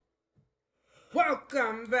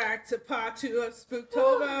Welcome back to part 2 of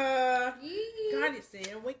Spooktober. God, you're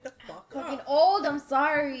saying, wake the fuck Fucking up. old, I'm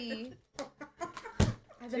sorry.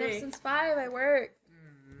 I've been up Jay. since 5, I work.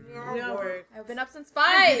 We all work. I've been up since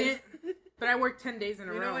I 5. didn't, but I worked 10 days in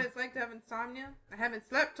a You row. know what it's like to have insomnia? I haven't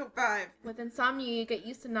slept till 5. With insomnia, you get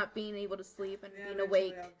used to not being able to sleep and being eventually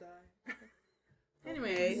awake. I'll die.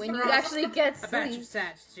 Anyways, When you actually get a batch of sleep.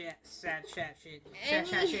 sad shit. Sad shit. I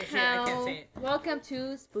can't Anyhow, say it. welcome to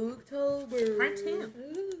Spooktober. Part 2.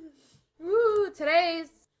 Woo! Today's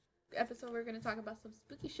episode, we're going to talk about some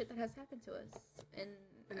spooky shit that has happened to us. And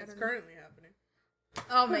I It's don't know. currently happening.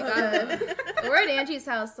 Oh my god. We're at Angie's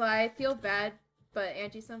house, so I feel bad. But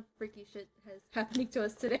Angie, some freaky shit has happening to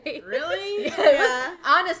us today. Really? Yeah.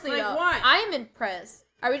 Honestly, Like though, what? I'm impressed.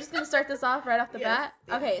 Are we just gonna start this off right off the bat?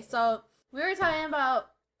 Yes. Okay, so we were talking about,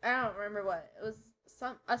 I don't remember what it was,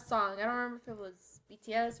 a song. I don't remember if it was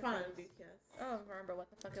BTS or if it was, I don't remember what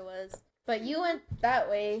the fuck it was. But you went that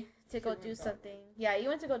way to go do something. Yeah, you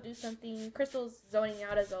went to go do something. Crystal's zoning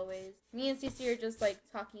out as always. Me and Cece are just like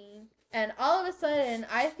talking, and all of a sudden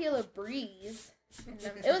I feel a breeze. And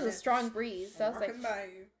it was a strong breeze. So I was like, Walking by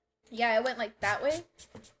you. yeah, it went like that way.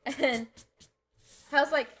 And I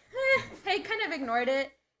was like, I kind of ignored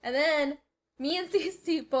it. And then me and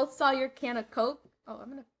Cece both saw your can of Coke. Oh, I'm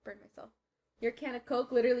going to burn myself. Your can of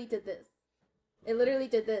Coke literally did this. It literally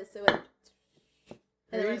did this. It went.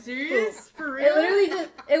 And Are it you went, serious? For It real? literally did.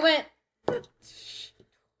 It went.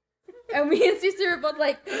 And me and Cece were both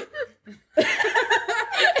like. And we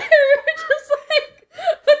were just like.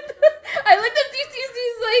 I looked at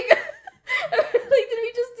Cece's like, did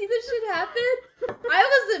we just see this shit happen?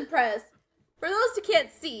 I was impressed. For those who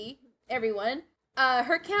can't see, everyone,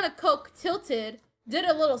 her can of Coke tilted, did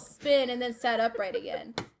a little spin, and then sat upright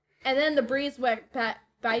again. And then the breeze went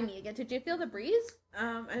by me again. Did you feel the breeze?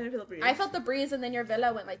 I didn't feel the breeze. I felt the breeze, and then your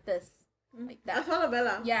vela went like this. Like I that. felt a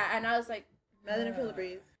Bella. Yeah, and I was like, I didn't feel the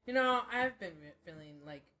breeze. You know, I've been feeling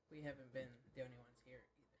like we haven't been the only ones here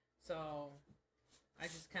either. So, I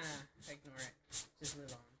just kind of ignore it. Just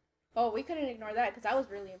live on. oh, we couldn't ignore that because I was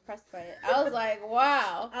really impressed by it. I was like,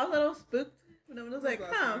 wow. I was a little spooked. And I was like,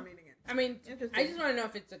 Last huh. time I'm eating it. I mean, Interesting. I just want to know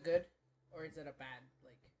if it's a good or is it a bad,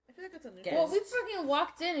 like... I feel like it's a new Guess. Well, we fucking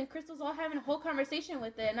walked in and Crystal's all having a whole conversation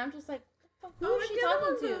with it, and I'm just like, what the fuck, who is I she can't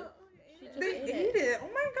talking to? remember. She just They ate ate it. Oh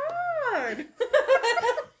my god.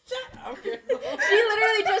 Shut up, She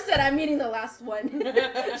literally just said, I'm eating the last one.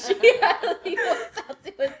 She actually was out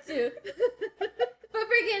to it too. But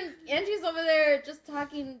freaking Angie's over there just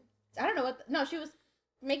talking, I don't know what, no, she was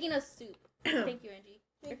making us soup. Thank you, Angie,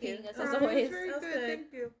 for Thank you. feeding us Oh, as that's always. very That's good. good.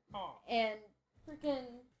 Thank you. Oh. And freaking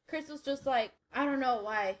Crystal's just like, I don't know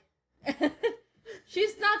why.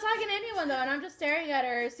 She's not talking to anyone though, and I'm just staring at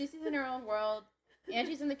her. Cece's in her own world.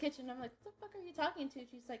 Angie's in the kitchen. I'm like, what the fuck are you talking to?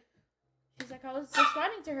 She's like, I was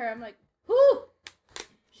responding to her. I'm like, who?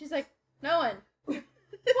 She's like, no one. What?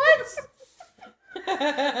 What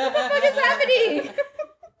the fuck is happening?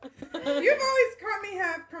 You've always caught me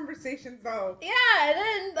have conversations though. Yeah,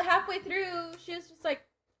 and then halfway through, she was just like,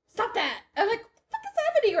 stop that. I'm like, what the fuck is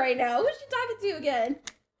happening right now? Who's she talking to again?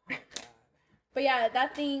 Oh, God. But yeah,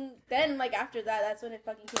 that thing, then, like, after that, that's when it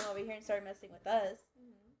fucking came over here and started messing with us.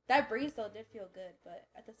 That breeze, though, did feel good, but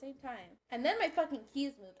at the same time. And then my fucking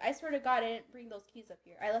keys moved. I swear to God, I didn't bring those keys up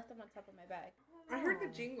here. I left them on top of my bag. I heard the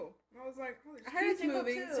jingle. I was like, oh, I heard there's the keys jingle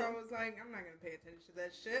moving. too. So I was like, I'm not gonna pay attention to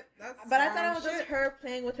that shit. That's But I thought it was strong just shit. her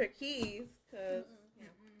playing with her keys. Cause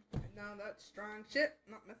No, that's strong shit.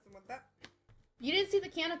 Not messing with that. You didn't see the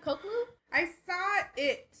can of Coke move? I saw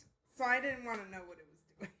it, so I didn't want to know what it was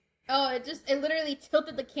doing. Oh, it literally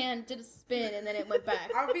tilted the can, did a spin, and then it went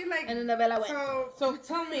back. I'll be like, And then the vela went. So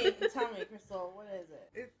tell me, Crystal, what is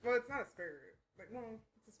it? well, it's not a spirit. Like, well,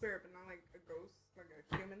 it's a spirit, but not like a ghost, like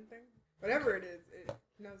a human thing. Whatever it is, it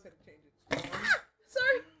knows how to change its form.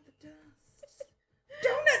 sorry. The dust.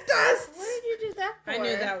 Donut dust! What did you do that for? I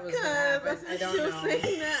knew that was going to happen. That's I what don't she was know.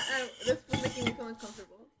 saying that. This was making me feel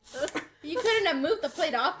uncomfortable. You couldn't have moved the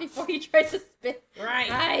plate off before you tried to spin. Right.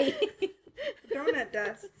 Hi. Donut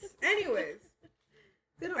dust. Anyways,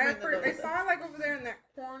 They don't I mind the saw like over there in that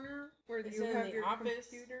corner where Is you it in have the your office?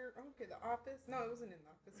 computer. Okay, the office. No, it wasn't in the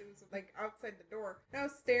office. It was like outside the door. And I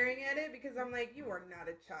was staring at it because I'm like, you are not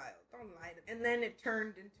a child. Don't lie to me. And then it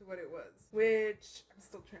turned into what it was, which I'm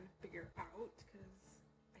still trying to figure out because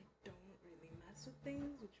I don't really mess with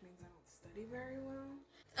things, which means I don't study very well.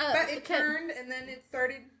 But it turned, and then it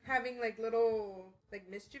started having like little like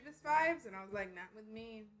mischievous vibes, and I was like, not with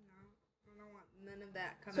me. No, I don't want none of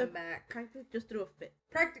that coming back. Kind of just threw a fit.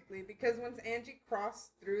 Practically, because once Angie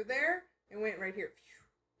crossed through there, it went right here.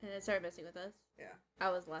 And it started messing with us. Yeah. I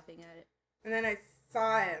was laughing at it. And then I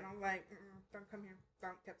saw it, and I'm like, don't come here.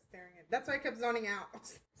 Don't kept staring at. That's why I kept zoning out.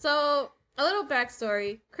 So, a little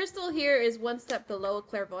backstory. Crystal here is one step below a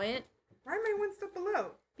clairvoyant Why am I one step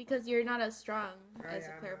below? because you're not as strong as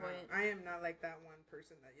Yeah, a clairvoyant. I am not like that one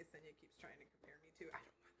person that Yesenia keeps trying to compare me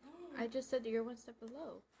to. I just said that you're one step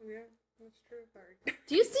below. Yeah, that's true. Sorry.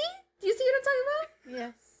 Do you see? Do you see what I'm talking about?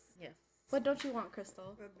 Yes. Yes. What don't you want,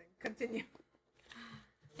 Crystal? Nothing. Continue.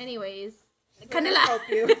 Anyways, I'll Canela. help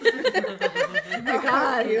you. Oh my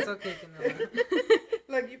God. It's okay, Canela.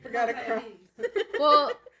 Look, you forgot a crumb.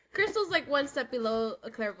 Well, Crystal's like one step below a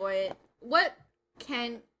clairvoyant. What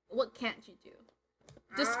can't you do?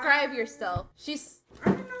 Describe yourself. She's I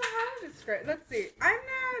don't know how to describe. Let's see. I'm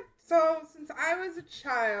not. So since I was a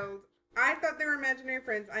child, I thought they were imaginary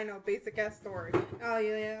friends. I know, basic ass story. Oh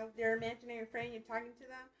yeah, your imaginary friend. You're talking to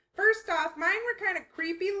them. First off, mine were kind of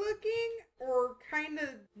creepy looking or kind of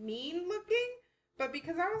mean looking. But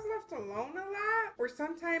because I was left alone a lot, or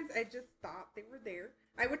sometimes I just thought they were there,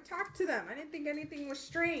 I would talk to them. I didn't think anything was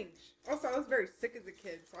strange. Also, I was very sick as a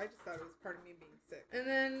kid, so I just thought it was part of me being sick. And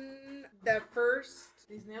then the first.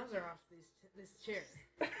 These nails are off this chair.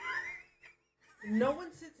 No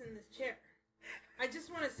one sits in this chair. I just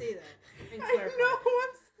want to say that and I clarify. know,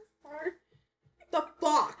 I'm so sorry. The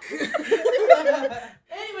fuck?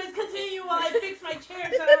 Anyways, continue while I fix my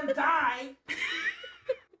chair so I don't die.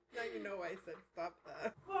 Now you know why I said stop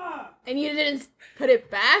that. Fuck. and you didn't put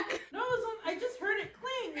it back. No, it was I just heard it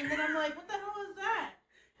cling, and then I'm like, what the hell is that?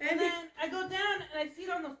 And then I go down and I see it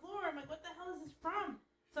on the floor. I'm like, what the hell is this from?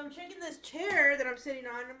 So I'm checking this chair that I'm sitting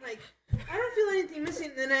on. And I'm like, I don't feel anything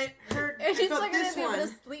missing. And then I heard And she's about like, this I'm one.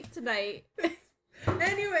 gonna sleep tonight.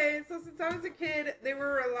 Anyway, so since I was a kid, they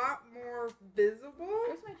were a lot more visible.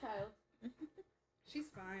 Where's my child? She's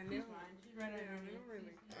fine. She's fine. She's right Yeah, under they me. don't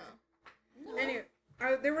really. Anyway,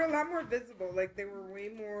 they were a lot more visible. Like they were way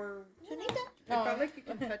more. It felt like you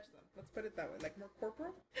can touch them. Let's put it that way. Like more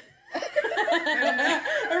corporal.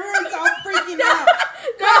 Everyone's all freaking out.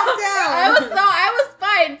 I was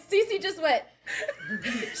fine. Cece just went.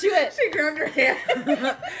 She went. She grabbed her hand. But, And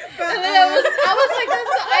then I was like,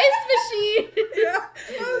 that's the ice machine. Yeah.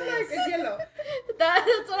 I was like, it's yellow.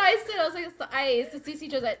 That's what I said. I was like, it's the ice. And Cece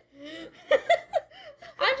just went.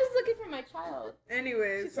 I'm just looking for my child.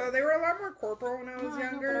 Anyway, so they were a lot more corporal when I was No, I know,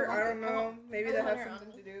 younger. but I I don't want- know. Maybe I that want has her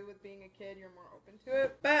something on. to do with being a kid. You're more open to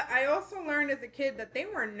it. But I also learned as a kid that they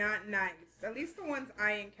were not nice. At least the ones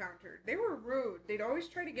I encountered. They were rude. They'd always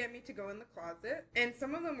try to get me to go in the closet. And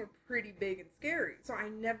some of them were pretty big and scary. So I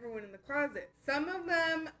never went in the closet. Some of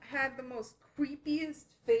them had the most creepiest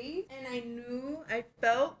face. And I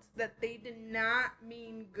felt that they did not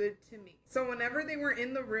mean good to me. So whenever they were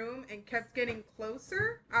in the room and kept getting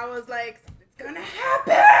closer, I was like, something's gonna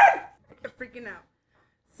happen! Freaking out.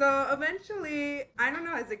 So eventually, I don't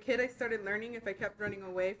know, as a kid I started learning if I kept running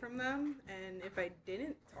away from them and if I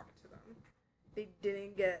didn't talk to them, they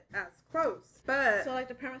didn't get as close. But So like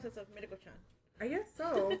the premises of Midako-chan. I guess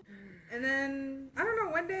so. And then, I don't know,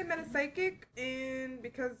 one day I met a psychic, and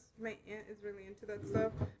because my aunt is really into that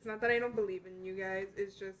stuff, it's not that I don't believe in you guys,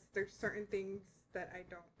 it's just there's certain things that I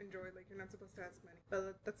don't enjoy, like you're not supposed to ask money,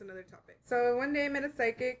 but that's another topic. So one day I met a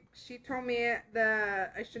psychic. She told me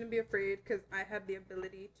that I shouldn't be afraid because I had the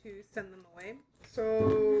ability to send them away.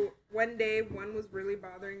 So one day, one was really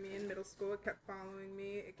bothering me in middle school. It kept following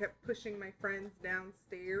me. It kept pushing my friends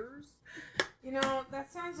downstairs. You know,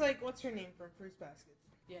 that sounds like, what's her name from Fruits Basket?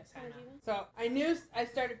 Yes, Hannah. So I knew I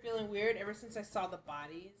started feeling weird ever since I saw the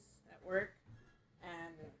bodies at work.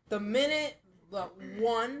 And the minute I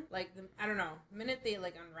don't know, the minute they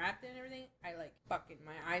like unwrapped it and everything, I like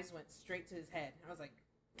my eyes went straight to his head. I was like,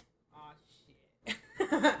 oh shit.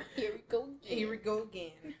 Here we go again. Here we go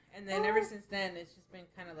again. And then ever since then, it's just been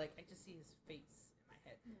kind of like, I just see his face in my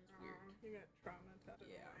head. It's weird. You got traumatized.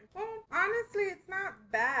 Yeah. Well, honestly, it's not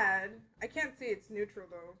bad. I can't say it's neutral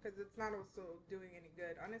though, because it's not also doing any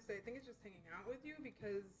good. Honestly, I think it's just hanging out with you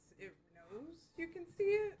because it knows you can see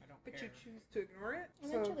it, I don't but care. you choose to ignore it.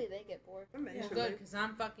 Eventually they get bored. So, eventually. Good, because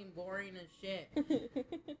I'm fucking boring as shit.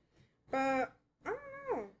 But I don't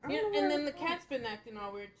know. I don't Yeah, know and where then the it's going. cat's been acting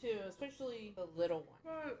all weird too, especially the little one.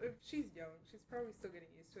 Well, if she's young, she's probably still getting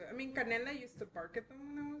used to it. I mean, Canela used to bark at them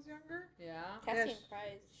when I was younger. Yeah. Cassian Yes.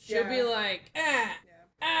 cries. She'll be Yeah. like, Yeah.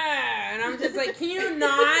 and I'm just like, can you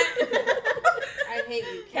not? I hate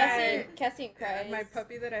you, cat. Cassian cries. My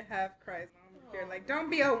puppy that I have cries. You're like, don't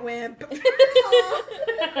be a wimp. We'd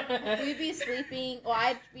be sleeping. Well,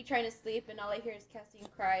 I'd be trying to sleep, and all I hear is Cassian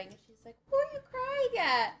crying. And she's like, "Who are you crying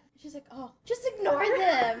at?" And she's like, "Oh, just ignore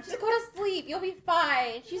them. Just go to sleep. You'll be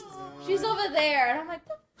fine." She's over there, and I'm like,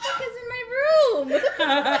 "The fuck is in my room? What the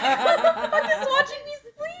fuck is watching me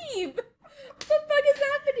sleep? What the fuck is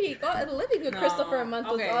happening?" week. Living with Crystal for a month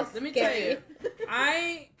was all let me scary. tell you.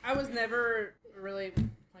 I was never really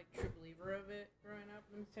like true believer of it growing up.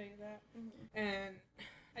 Let me tell you that. Mm-hmm. And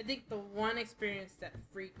I think the one experience that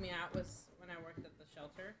freaked me out was when I worked at the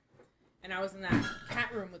shelter, and I was in that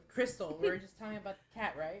cat room with Crystal. We were just talking about the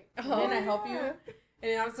cat, right? Didn't I help you?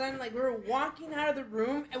 And all of a sudden, like, we were walking out of the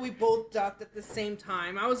room, and we both ducked at the same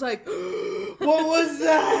time. I was like, what was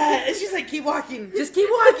that? And she's like, keep walking. Just keep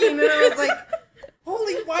walking. And I was like,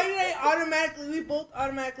 holy, why did we both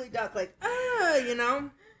automatically duck? Like, you know?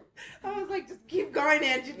 I was like, just keep going,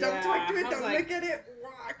 Angie. Don't talk to it. Don't like, look at it.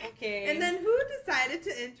 Walk. Okay. And then who decided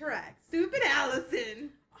to interact? Stupid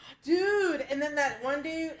Allison. Dude. And then that one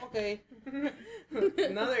day, okay,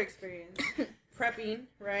 another experience. Prepping,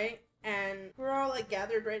 right? And we're all like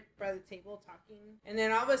gathered right by the table talking. And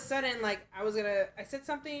then all of a sudden, like, I said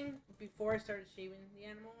something before I started shaving the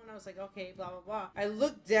animal. And I was like, okay, blah, blah, blah. I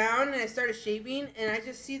looked down and I started shaving. And I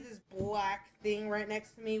just see this black thing right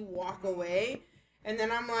next to me walk away. And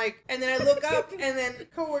then I'm like, and then I look up and then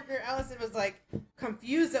coworker Allison was like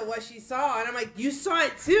confused at what she saw. And I'm like, you saw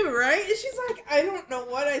it too, right? And she's like, I don't know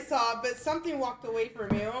what I saw, but something walked away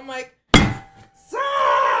from you. I'm like,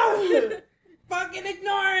 stop! Fucking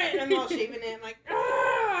ignore it. And I'm all shaving it. I'm like,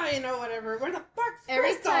 you know, whatever. Where the fuck's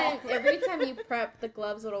Crystal? Every time you prep, the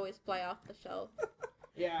gloves would always fly off the shelf.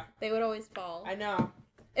 Yeah. They would always fall. I know.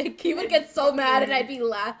 And he would get so mad and I'd be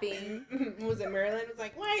laughing. Was it Marilyn? It was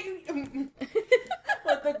like, why are you...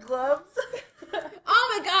 with the gloves?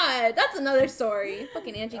 Oh my god, that's another story.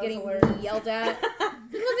 Fucking Angie getting hilarious. yelled at. It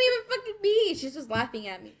wasn't even fucking me. She's just laughing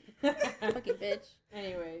at me. Fucking bitch.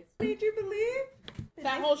 Anyways. Made you believe?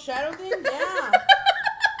 That whole shadow thing? Yeah.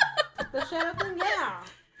 The shadow thing? Yeah.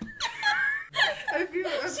 I'm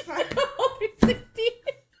sorry. 60.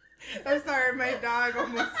 I'm sorry, my dog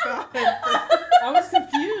almost fell. I was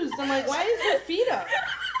confused. I'm like, why is her feet up?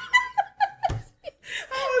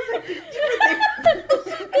 I was like,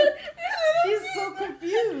 She's so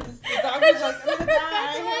confused. The dog was like, I'm gonna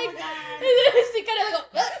die. I'm gonna die. And then she kind of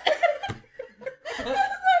like,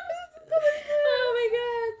 oh my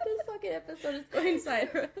god, this fucking episode is going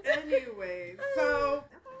sideways. Anyway, so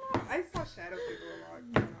I don't know. I saw shadow people a lot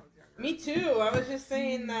when I was younger. Me too. I was just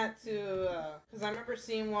saying that to, because I remember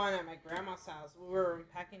seeing one at my grandma's house. We were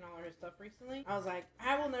unpacking all of her stuff recently. I was like,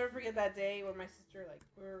 I will never forget that day where my sister, like,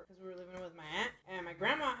 because we were living with my aunt, and my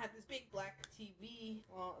grandma had this big black TV.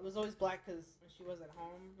 Well, it was always black because when she was at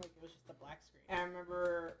home, like, it was just a black screen. And I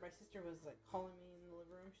remember my sister was, like, calling me in the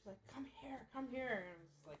living room. She's like, come here. And I was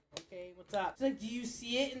just like, okay, what's up? She's like, do you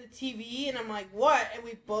see it in the TV? And I'm like, what? And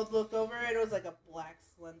we both looked over, and it was like a black,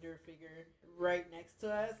 slender figure right next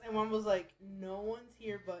to us. And one was like, no one's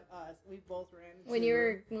here but us. We both ran into When you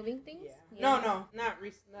were moving things? Yeah. No, not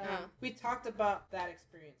recently. Oh. We talked about that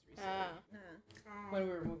experience recently when we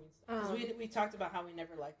were moving. Because we talked about how we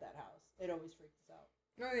never liked that house. It always freaked us out.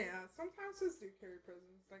 Oh yeah, some houses do carry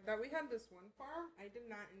presents like that. We had this one farm. I did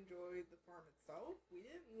not enjoy the farm itself. We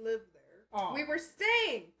didn't live there. Oh. We were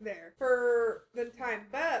staying there for the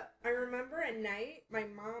time. But I remember at night, my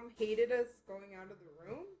mom hated us going out of the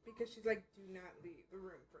room because she's like, do not leave the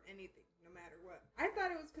room for anything, no matter what. I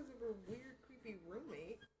thought it was because of her weird, creepy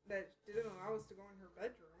roommate that didn't allow us to go in her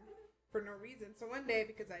bedroom for no reason. So one day,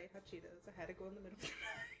 because I had Cheetos, I had to go in the middle of the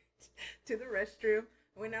night to the restroom.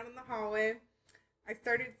 I went out in the hallway. I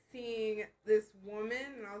started seeing this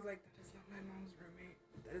woman, and I was like, that is not my mom's roommate.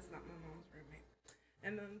 That is not my mom's roommate.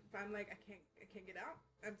 And then I'm like, I can't get out.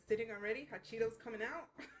 I'm sitting already. Hot Cheetos coming out.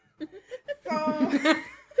 so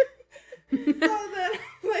then,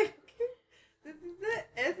 like, this is it.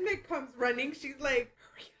 Esme comes running. She's like,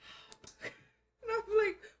 hurry up. And I'm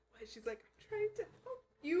like, what? She's like, I'm trying to help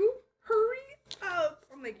you. Hurry up.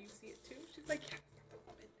 I'm like, you see it too? She's like, yeah, that's not the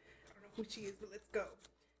woman. I don't know who she is, but let's go.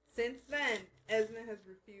 Since then, Esme has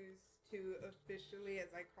refused to officially,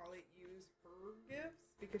 as I call it, use her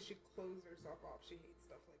gifts because she closed herself off. She hates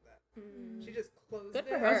stuff like that. She just closed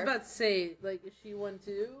Good it. for her. I was about to say, like, is she one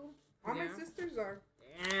too? All my sisters are.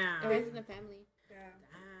 Damn. It runs in the family. Yeah.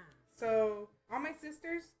 So all my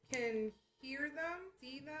sisters can hear them,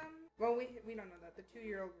 see them. Well, we don't know that. The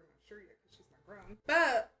 2-year-old, we're not sure yet because she's not grown.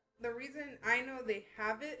 But the reason I know they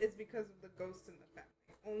have it is because of the ghosts in the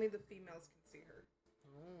family. Only the females can see her.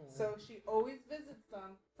 So she always visits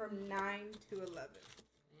them from 9 to 11.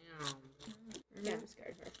 Damn. Yeah, I'm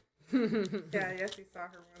scared of her. Yeah, yes, we saw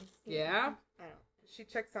her once. Yeah? I don't. She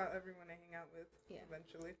checks out everyone I hang out with. Yeah.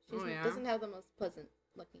 Eventually. She yeah? doesn't have the most pleasant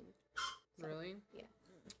looking. Really? Yeah.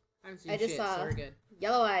 I haven't seen I just shit, saw so we're good.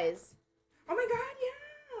 yellow eyes. Oh my god,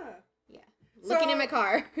 yeah. Yeah. Looking So- in my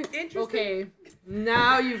car. Interesting. Okay,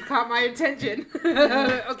 now you've caught my attention.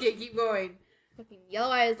 Okay, keep going. fucking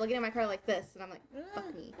yellow eyes looking at my car like this, and I'm like,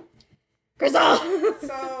 fuck me. Crystal!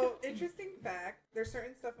 So, interesting fact, there's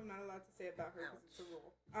certain stuff I'm not allowed to say about her because it's a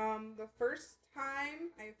rule. The first time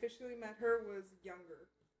I officially met her was younger.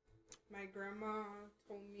 My grandma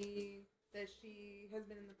told me that she has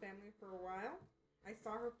been in the family for a while. I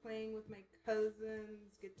saw her playing with my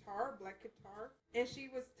cousin's guitar, black guitar, and she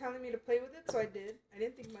was telling me to play with it, so I did. I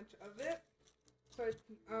didn't think much of it. So,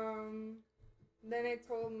 then I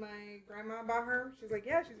told my grandma about her. She's like,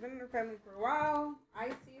 yeah, she's been in her family for a while. I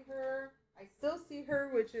see her. I still see her,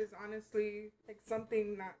 which is honestly like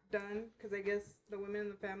something not done, because I guess the women in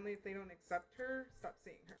the family, if they don't accept her, stop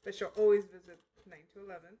seeing her. But she'll always visit 9 to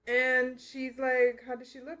 11. And she's like, how does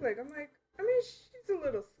she look like? I'm like, I mean, she's a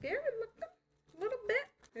little scared, a little bit.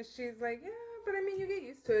 And she's like, yeah, but I mean, you get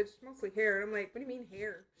used to it. It's mostly hair. And I'm like, what do you mean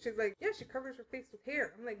hair? She's like, yeah, she covers her face with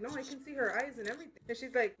hair. I'm like, no, I can see her eyes and everything. And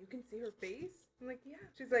she's like, you can see her face? I'm like, yeah.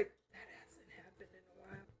 She's like, that hasn't happened in a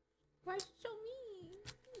while. Why show me?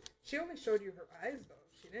 She only showed you her eyes, though.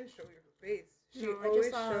 She didn't show you her face. She No, I always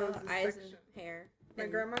just saw shows the eyes section. and hair. My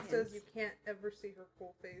and grandma says hands. you can't ever see her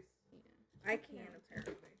full face. Yeah. I can,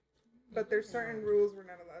 apparently. But there's certain rules we're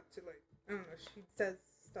not allowed to, like, I don't know, she says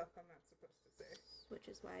stuff I'm not supposed to say. Which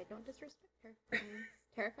is why I don't disrespect her. I'm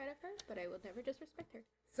terrified of her, but I will never disrespect her.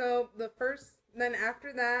 So, then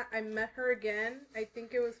after that, I met her again. I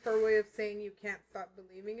think it was her way of saying you can't stop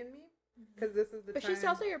believing in me. Because this is the But time. she's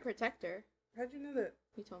also your protector. How'd you know that?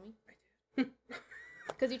 You told me. I did.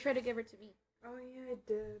 Because you tried to give her to me. Oh, yeah, I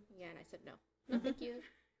did. Yeah, and I said no. No, thank you.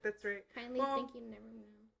 That's right. Kindly, Well, thank you, never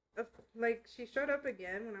know. Like, she showed up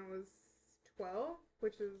again when I was 12,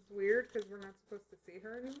 which is weird because we're not supposed to see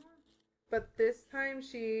her anymore. But this time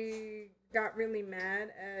she got really mad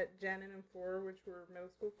at Janet and Flora, which were middle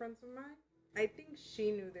school friends of mine. I think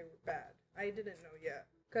she knew they were bad. I didn't know yet.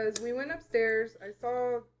 Because we went upstairs, I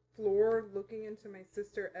saw Floor looking into my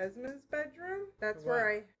sister Esma's bedroom. That's where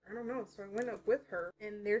I don't know, so I went up with her,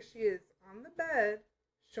 and there she is on the bed,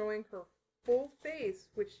 showing her full face,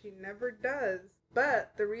 which she never does.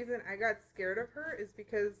 But the reason I got scared of her is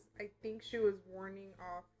because I think she was warning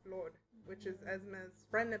off Flor, which is Esma's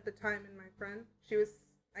friend at the time and my friend.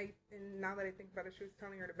 And now that I think about it, she was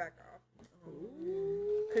telling her to back off.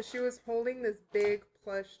 Because she was holding this big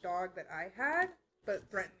plush dog that I had, but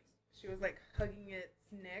threatening. She was like hugging its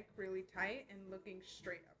neck really tight and looking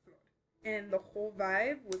straight at Flor. And the whole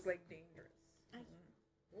vibe was like dangerous.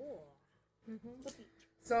 Mm-hmm.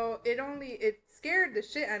 So it scared the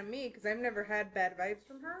shit out of me because I've never had bad vibes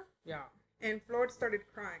from her. Yeah. And Flor started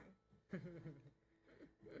crying.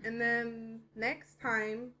 And then next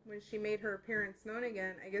time when she made her appearance known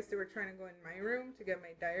again, I guess they were trying to go in my room to get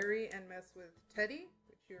my diary and mess with Teddy,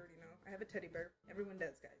 which you already know. I have a teddy bear. Everyone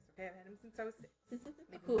does, guys. Okay, I've had him since I was 6.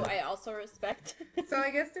 Who I also respect. So I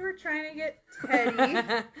guess they were trying to get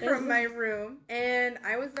Teddy from my room, and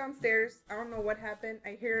I was downstairs. I don't know what happened.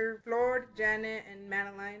 I hear Flor, Janet, and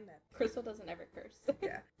Madeline. Crystal doesn't ever curse.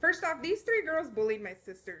 Yeah. First off, these 3 girls bullied my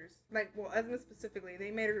sisters. Like, well, Esma specifically.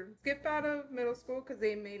 They made her skip out of middle school because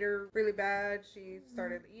they made her really bad. She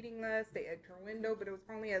started eating less. They egged her window, but it was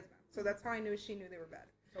only Esma. So that's how I knew she knew they were bad.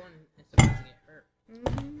 Someone is supposed to get hurt.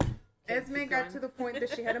 Mm-hmm. Esme got to the point that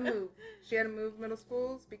she had to move. She had to move middle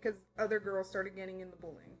schools because other girls started getting in the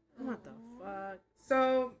bullying. What the fuck?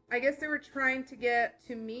 So, I guess they were trying to get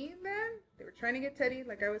to me then. They were trying to get Teddy,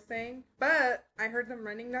 like I was saying. But I heard them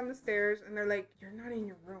running down the stairs, and they're like, you're not in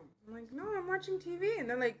your room. I'm like, no, I'm watching TV. And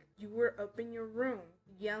they're like, you were up in your room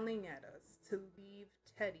yelling at us to leave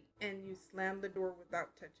Teddy, and you slammed the door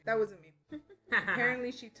without touching. That wasn't me.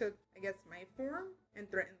 Apparently, she took, I guess, my form and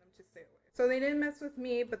threatened them to stay away. So they didn't mess with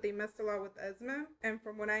me, but they messed a lot with Esma. And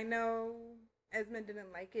from what I know, Esma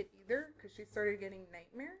didn't like it either because she started getting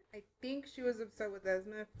nightmare. I think she was upset with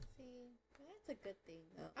Esma. See, that's a good thing,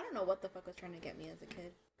 though. I don't know what the fuck was trying to get me as a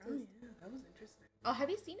kid. Oh, yeah, that was interesting. Oh, have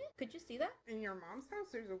you seen it? Could you see that? In your mom's house,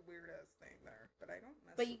 there's a weird-ass thing there, but I don't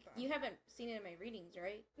mess But with that. you haven't seen it in my readings,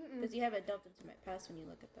 right? Mm-mm. Because you haven't delved into my past when you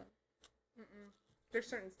look at them. Mm-mm. There's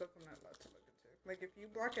certain stuff I'm not allowed to look into. Like, if you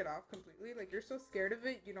block it off completely, like, you're so scared of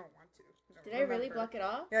it, you don't want to. You don't Did I really remember. block it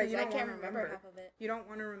off? Yeah, 'Cause you I don't can't wanna remember remember. half of it. You don't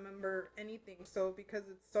want to remember anything. So, because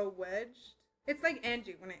it's so wedged, it's like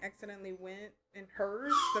Angie. When I accidentally went in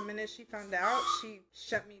hers, the minute she found out, she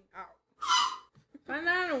shut me out. Find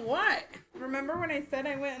out on what? Remember when I said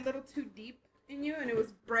I went a little too deep in you and it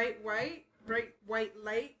was bright white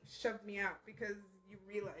light shoved me out because you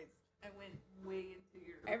realized I went way into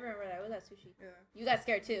your... I remember that. Was that sushi? Yeah. You got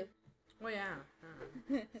scared, too. Well, yeah.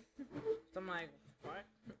 So I'm like, what?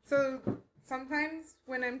 So sometimes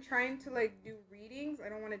when I'm trying to like do readings, I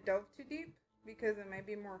don't want to delve too deep. because it might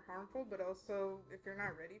be more harmful, but also if you're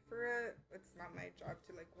not ready for it, it's not my job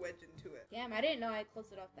to like wedge into it. Damn, I didn't know I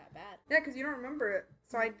closed it off that bad. Yeah, because you don't remember it,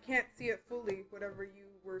 so I can't see it fully. Whatever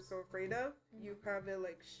you were so afraid of, you have it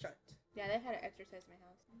like shut. Yeah, they had to exercise my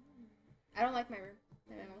house. I don't like my room.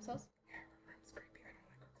 At my mom's house. Yeah, her room's creepy. I don't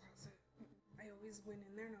like her closet. I always went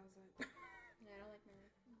in there and I was like, Yeah, I don't like my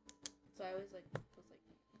room. So I always was like,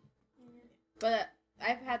 but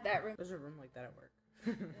I've had that room. There's a room like that at work.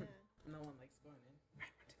 No one likes going in. I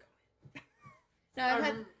want to go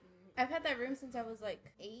in. No, I've had that room since I was like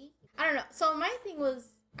 8. I don't know. So my thing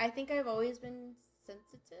was, I think I've always been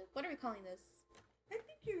sensitive. What are we calling this? I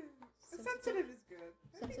think you. Sensitive is good.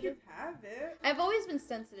 I think you have it. I've always been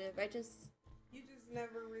sensitive. You just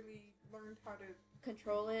never really learned how to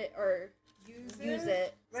control it or use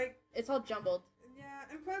it. Like, it's all jumbled.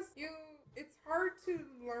 Yeah, and plus it's hard to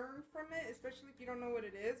learn from it, especially if you don't know what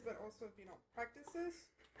it is, but also if you don't practice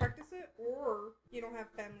it, or you don't have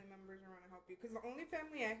family members around to help you. Because the only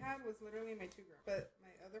family I had was literally my 2 girls, but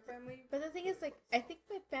my other family. But the thing is, like, I think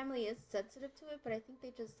my family is sensitive to it, but I think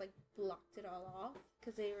they just like blocked it all off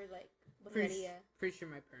because they were like, pretty sure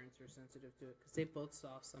my parents were sensitive to it because they both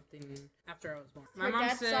saw something after I was born. My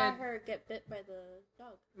mom said saw her get bit by the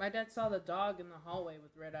dog. My dad saw the dog in the hallway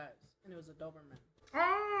with red eyes, and it was a Doberman.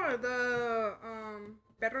 Oh, the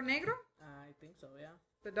Perro Negro? I think so, yeah.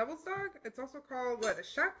 The devil's dog? It's also called, what, a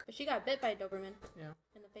Shuck? But she got bit by a Doberman. Yeah.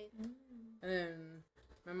 In the face. And then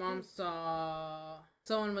my mom saw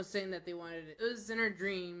someone was saying that they wanted it. It was in her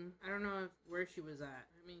dream. I don't know where she was at.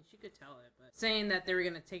 I mean, she could tell it, but saying that they were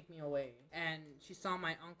going to take me away. And she saw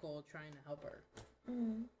my uncle trying to help her.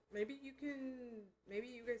 Maybe you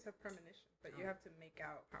guys have premonition, but you have to make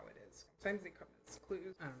out how it is. Sometimes they come as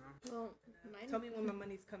clues. I don't know. Well, tell me when the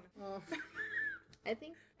money's coming. Well, I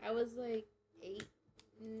think I was like 8.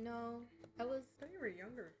 No, I thought you were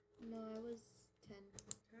younger. No, I was 10.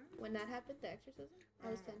 10? When that happened, the exorcism,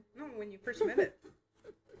 I was 10. No, when you first met it.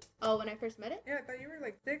 Oh, when I first met it? Yeah, I thought you were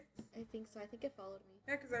like 6. I think so. I think it followed me.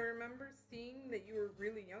 Yeah, because I remember seeing that you were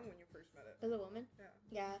really young when you first met it. As a woman? Yeah.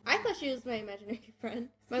 Yeah. I thought she was my imaginary friend.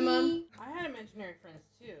 My mom. I had imaginary friends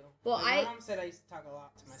too. Well, my mom said I used to talk a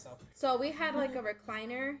lot to myself. So we had like a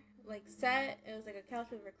recliner set. It was like a couch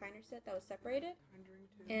with a recliner set that was separated.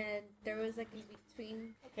 102. And there was like in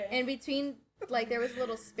between. Okay. In between, like there was a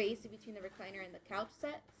little space in between the recliner and the couch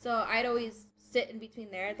set. So I'd always sit in between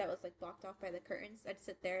there that was like blocked off by the curtains. I'd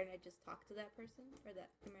sit there and I'd just talk to that person or that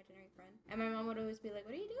imaginary friend. And my mom would always be like,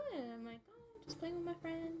 "What are you doing?" And I'm like, "Oh, just playing with my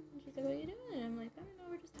friend." And she's like, "What are you doing?" And I'm like, "I don't know,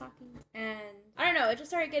 we're just talking." And I don't know, it just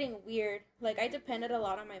started getting weird. Like I depended a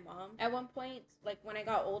lot on my mom. At one point, like when I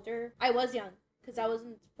got older, I was young because I was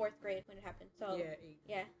in 4th grade when it happened. So yeah, 8.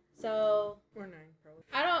 Yeah. So or 9 probably.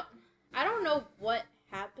 I don't know what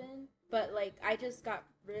happened, but like I just got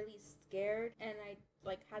really scared and I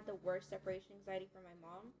like had the worst separation anxiety from my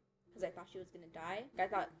mom because I thought she was gonna die. I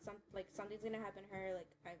thought something's gonna happen to her.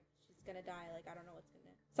 She's gonna die. Like I don't know what's gonna.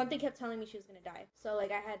 Something kept telling me she was gonna die. So like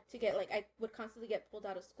I had to get I would constantly get pulled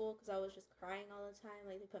out of school because I was just crying all the time.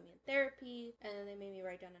 Like they put me in therapy and then they made me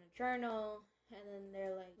write down in a journal. And then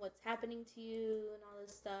they're like, "What's happening to you?" and all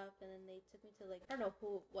this stuff. And then they took me to I don't know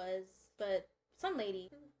who it was, but some lady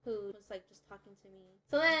who was like just talking to me.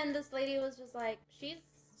 So then this lady was just like, she's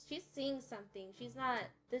seeing something. She's not.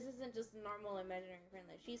 This isn't just a normal imaginary friend.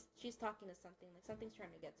 Like she's talking to something. Like something's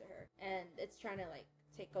trying to get to her, and it's trying to like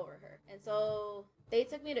take over her. And so they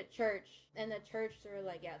took me to church, and the church they were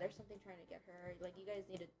like, "Yeah, there's something trying to get her. Like you guys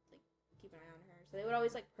need to like keep an eye on her." So they would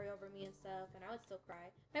always like pray over me and stuff, and I would still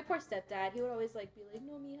cry. My poor stepdad, he would always like be like,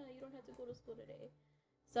 "No, Mija, you don't have to go to school today."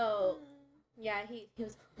 So yeah, he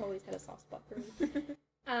was always had a soft spot for me.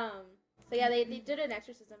 So yeah, they did an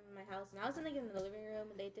exorcism in my house, and I was in the living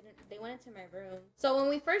room, and they went into my room. So when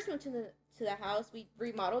we first moved to the house, we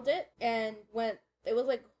remodeled it, and it was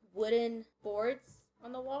like wooden boards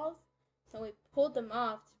on the walls. So we pulled them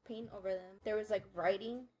off to paint over them. There was like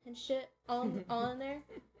writing and shit all in there,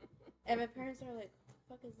 and my parents were like,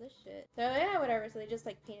 "What the fuck is this shit?" So they're like, "Yeah, whatever." So they just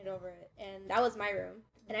like painted over it, and that was my room.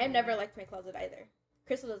 And I've never liked my closet either.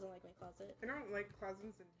 Crystal doesn't like my closet. I don't like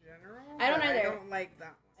closets in general. I don't either. I don't like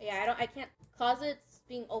that one. Yeah, I can't. Closets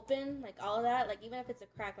being open, like all of that, like even if it's a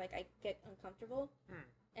crack, like I get uncomfortable.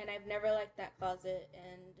 And I've never liked that closet.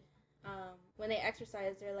 And when they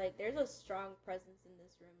exercise, they're like, there's a strong presence in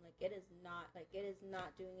this room. Like it is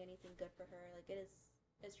not doing anything good for her. Like it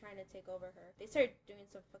is trying to take over her. They started doing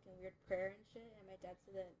some fucking weird prayer and shit. And my dad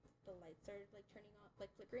said that the lights started like turning off, like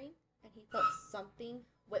flickering. And he felt something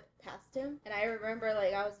whip past him. And I remember,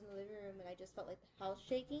 like, I was in the living room, and I just felt, like, the house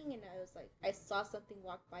shaking. And I was, like, I saw something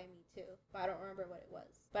walk by me, too. But I don't remember what it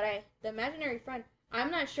was. But the imaginary friend,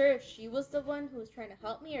 I'm not sure if she was the one who was trying to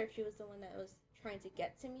help me or if she was the one that was trying to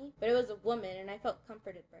get to me. But it was a woman, and I felt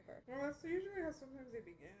comforted by her. Well, that's usually how sometimes they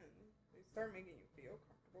begin. They start making you feel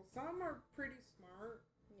comfortable. Some are pretty smart.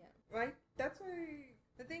 Yeah. Like, that's why...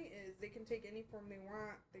 The thing is, they can take any form they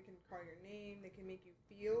want. They can call your name. They can make you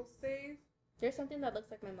feel safe. There's something that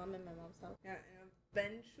looks like my mom in my mom's house. Yeah, and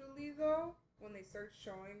eventually, though, when they start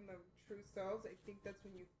showing the true selves, I think that's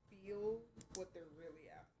when you feel what they're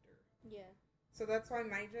really after. Yeah. So that's why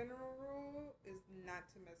my general rule is not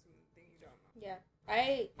to mess with anything you don't know. Yeah.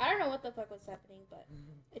 I don't know what the fuck was happening, but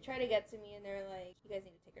they tried to get to me, and they're like, you guys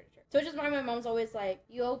need to take her to church. So which is why my mom's always like,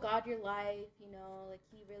 you owe God your life, you know, like,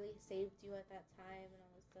 he really saved you at that time, and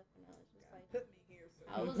all this stuff, and I was just like... Put me here, so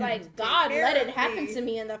I was like, God let it happen to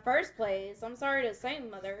me in the first place. I'm sorry to say,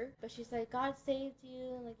 mother. But she's like, God saved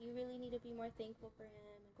you, and like, you really need to be more thankful for him,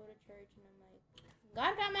 and go to church, and I'm like,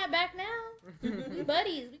 God got my back now. We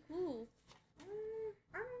buddies, we cool.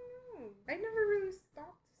 I don't know. I never really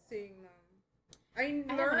stopped seeing them. I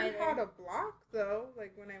learned how to block, though.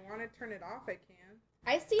 Like, when I want to turn it off, I can.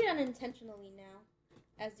 I see it unintentionally now,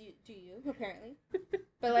 as you do, apparently.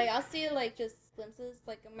 But, like, I'll see, like, just glimpses,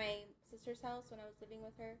 like, in my sister's house when I was living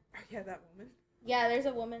with her. Oh, yeah, that woman. Yeah, there's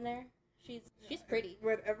a woman there. She's pretty.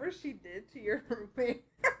 Whatever she did to your roommate.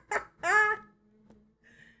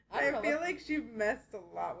 I feel like she messed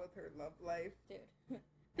a lot with her love life. Dude.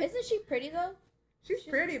 Isn't she pretty, though? She's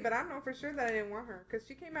pretty, but I know for sure that I didn't want her. Because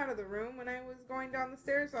she came out of the room when I was going down the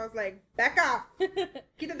stairs, so I was like, back off!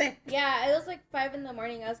 Quítate! Yeah, it was like 5 in the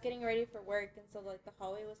morning. I was getting ready for work, and so, like, the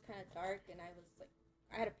hallway was kind of dark, and I was, like,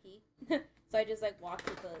 I had to pee. So I just, like, walked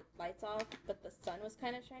with the lights off, but the sun was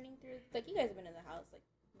kind of shining through. Like, you guys have been in the house, like,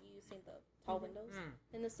 you've seen the tall windows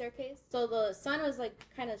in the staircase. So the sun was, like,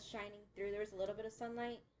 kind of shining through. There was a little bit of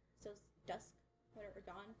sunlight, so it was dusk, whatever,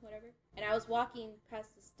 dawn, whatever. And I was walking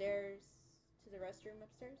past the stairs to the restroom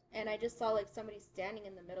upstairs, and I just saw, like, somebody standing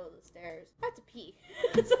in the middle of the stairs. I had to pee.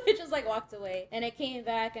 So I just, like, walked away, and I came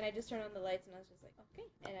back, and I just turned on the lights, and I was just like, okay,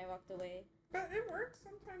 and I walked away. But it works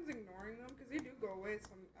sometimes ignoring them, because they do go away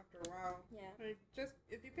after a while. Yeah. Like, just,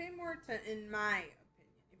 if you pay more attention, in my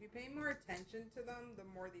opinion, if you pay more attention to them, the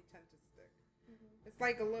more they tend to stick. Mm-hmm. It's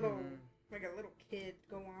like a little kid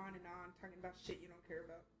go on and on talking about shit you don't care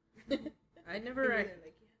about. I never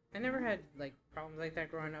had, like, problems like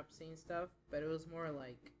that growing up seeing stuff, but it was more,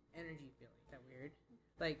 like, energy feeling. That weird?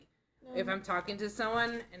 Like, if I'm talking to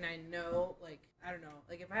someone and I know, like, I don't know,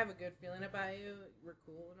 like, if I have a good feeling about you, we're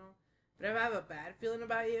cool and all, but if I have a bad feeling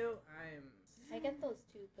about you, I get those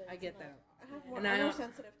too, but I get that a lot. I'm more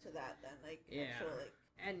sensitive to that than, like, actual, like...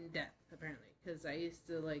 And death, apparently, because I used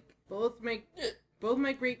to, like, both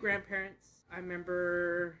my great-grandparents, I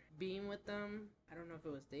remember being with them, I don't know if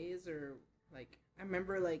it was days or, like, I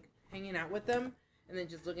remember, like, hanging out with them, and then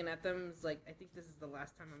just looking at them, it's like, I think this is the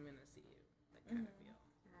last time I'm gonna see you, that kind of feel.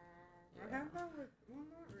 I have that with, well,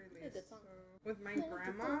 not really. So, with my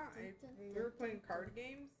grandma, when we were playing card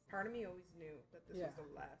games, part of me always knew that this was the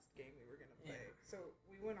last game we were gonna play. Yeah. So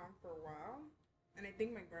we went on for a while, and I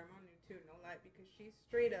think my grandma knew too, no lie, because she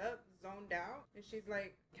straight up zoned out, and she's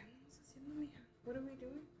like, what are we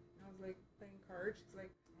doing? And I was like, playing cards. She's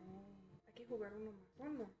like, I can't jugar uno más.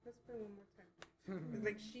 One more. Let's play one more time. It's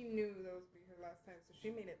like she knew that was be her last time, so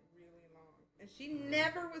she made it really long. And she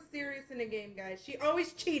never was serious in a game, guys. She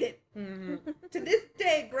always cheated. To this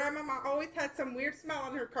day, Grandmama always had some weird smell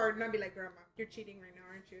on her card, and I'd be like, Grandma, you're cheating right now,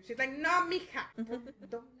 aren't you? She's like, no, mija.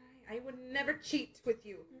 Don't lie. I would never cheat with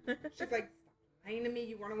you. She's like, stop lying to me.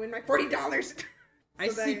 You want to win my $40. I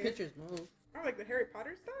see pictures move. Oh, like the Harry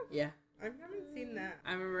Potter stuff? Yeah. I haven't seen that.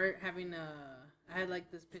 I remember having I had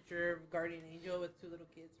like this picture of Guardian Angel with 2 little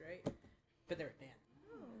kids, right? But they were dancing.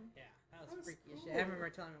 Yeah, that was freaky as shit. I remember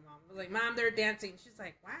telling my mom, I was like, Mom, they're dancing. She's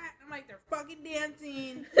like, what? I'm like, they're fucking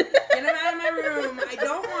dancing. Get them out of my room. I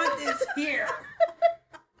don't want this here.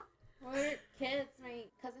 When we were kids, my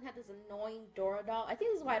cousin had this annoying Dora doll. I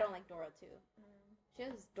think this is why I don't like Dora too. She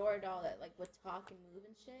has this Dora doll that like would talk and move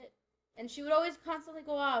and shit. And she would always constantly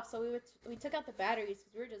go off, so we took out the batteries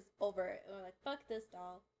because we were just over it. And we were like, fuck this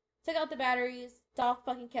doll. Took out the batteries, doll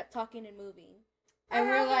fucking kept talking and moving. And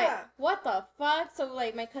we're like, what the fuck? So,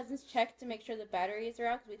 like, my cousins checked to make sure the batteries are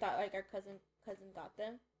out because we thought, like, our cousin got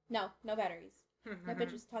them. No batteries. My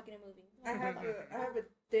bitch was talking and moving. I have a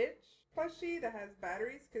Stitch plushie that has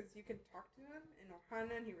batteries because you can talk to him in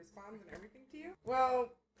Ohana and he responds and everything to you. Well,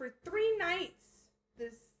 for 3 nights,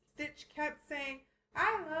 this Stitch kept saying,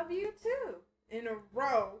 I love you too, in a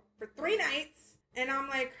row for 3 nights. And I'm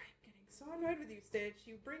like, I'm getting so annoyed with you, Stitch.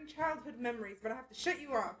 You bring childhood memories, but I have to shut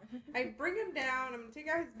you off. I bring him down. I'm going to take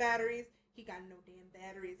out his batteries. He got no damn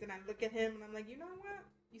batteries. And I look at him and I'm like, you know what?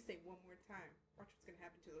 You say one more time, or Watch what's gonna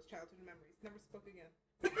happen to those childhood memories. Never spoke again.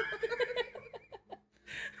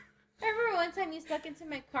 I remember one time you stuck into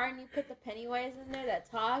my car and you put the Pennywise in there that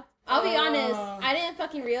talked. I'll be honest, I didn't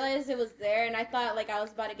fucking realize it was there, and I thought like I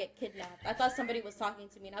was about to get kidnapped. I thought somebody was talking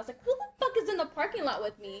to me, and I was like, who the fuck is in the parking lot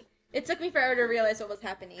with me? It took me forever to realize what was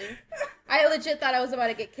happening. I legit thought I was about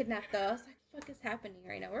to get kidnapped, though. I was like, what the fuck is happening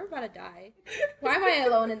right now? We're about to die. Why am I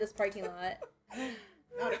alone in this parking lot? I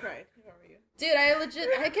would have cried. Where were you? Dude,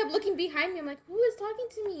 I kept looking behind me. I'm like, who is talking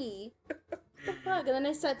to me? What the fuck? And then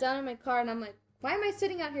I sat down in my car, and I'm like, why am I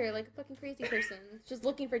sitting out here like a fucking crazy person, just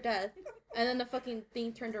looking for death? And then the fucking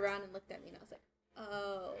thing turned around and looked at me, and I was like,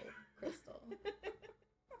 oh, Crystal.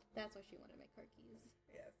 That's why she wanted my car keys.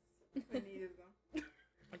 Yes, I needed them.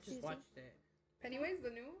 I just watched it. Pennywise, the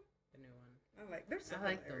new one? The new one. They're so I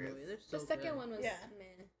like the hilarious. movie. They're so The second good. one was Yeah. meh.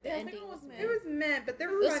 The Yeah, the ending second one was was meh. It was meh, but they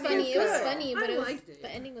were It was funny. It was good. funny, but I it was liked it. the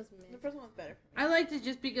ending was The meh. first one was better. I liked it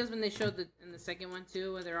just because when they showed in the second one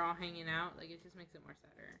too, when they're all hanging out, like it just makes it more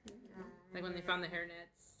sadder. Like when they found the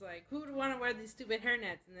hairnets, like who would want to wear these stupid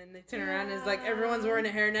hairnets? And then they turn around and it's like everyone's wearing a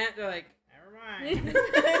hairnet. They're like, never mind.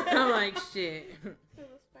 I'm like, shit. So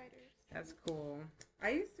the spiders. That's cool. I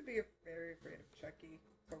used to be very afraid of Chucky,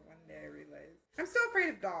 but one day I realized I'm still afraid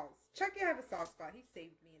of dolls. Chucky, I have a soft spot. He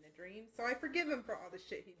saved me in a dream, so I forgive him for all the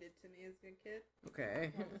shit he did to me as a kid.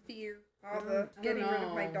 Okay. All the fear, all the I don't getting rid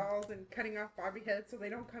of my know. dolls and cutting off Barbie heads so they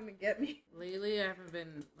don't come and get me. Lately, I haven't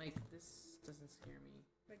been like this. Doesn't scare me.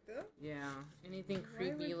 Like this? Yeah, anything Why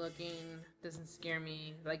creepy would- looking doesn't scare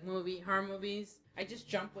me. Like horror movies, I just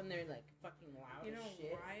jump when they're like fucking loud. You know as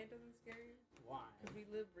shit. why it doesn't scare you? Why? Because we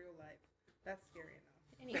live real life. That's scary enough.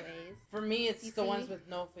 Anyways, For me, it's You the ones see? with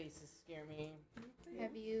no faces scare me.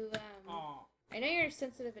 have you, Oh, I know you're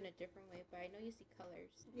sensitive in a different way, but I know you see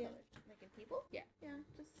colors. Yeah. Colors. Like in people? Yeah. Yeah,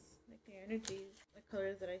 just like the energies. The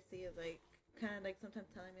colors that I see is like kind of like sometimes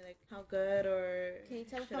telling me like how good or. Can you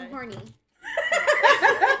tell if should I'm I- horny?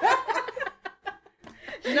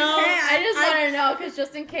 No, I just want to know, because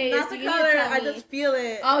just in case, Not the you need to color. tell I me. just feel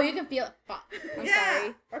it. Oh, you can feel it. Fuck. I'm yeah.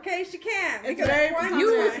 sorry. Okay, she can. It's Because very one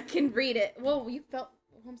You time- can read it. Whoa, you felt.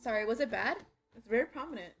 I'm sorry. Was it bad? It's very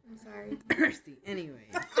prominent. I'm sorry. thirsty. Anyway.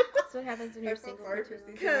 That's what happens when I you're felt single sorry for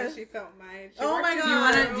for too Cece long. when she felt mine. She Oh my walked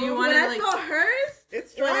god! in the do you room. wanna, when like- I saw hers,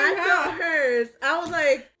 It's when strong, I huh? saw hers, I was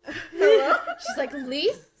like, hello. She's like,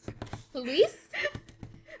 Lise? Lise?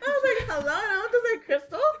 I was like, hello. And I was just like,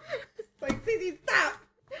 Crystal. Like, Cece, stop!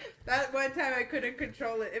 That one time I couldn't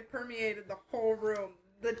control it. It permeated the whole room.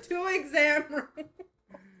 The 2 exam room.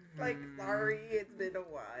 Like, sorry, it's been a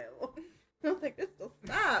while. I was like, Crystal,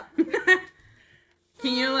 stop.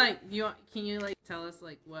 Can you tell us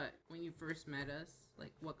like what when you first met us,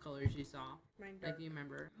 like what colors you saw? Mine Like dark. do you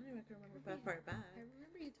remember? I don't even remember that far back. I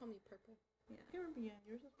remember you told me purple. Yeah, I can't remember. Yeah,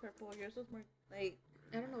 yours was purple. Yours was more like.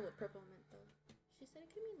 I don't know what purple meant, though. She said it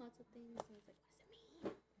could mean lots of things. And I was like,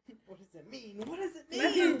 what does it mean? What does it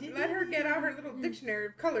mean? Let her get out her little dictionary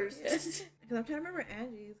of colors. Because I'm trying to remember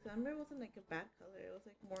Angie's. Because I remember it wasn't like a bad color. It was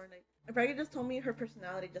like more like. If I just told me her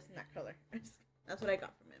personality just in that color. That's what I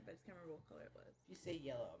got from it, but I just can't remember what color it was. If you say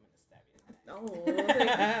yellow, I'm gonna stab you in the neck. No. It was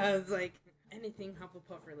like, I was like anything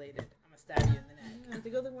Hufflepuff related, I'm gonna stab you in the neck. I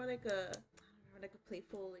think it was more like a. I don't remember, like a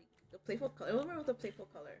playful color. It wasn't a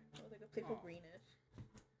playful color. It was like a playful Aw. greenish.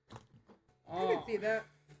 I can see that.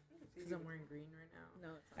 Because I'm wearing green right now. No,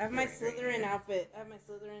 it's I have my not very Slytherin green. outfit. I have my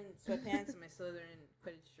Slytherin sweatpants and my Slytherin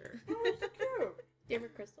Quidditch shirt. Oh, it's so cute. Do you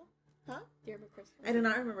remember Crystal? Huh? Do you remember Crystal? I do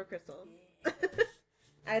not remember crystals.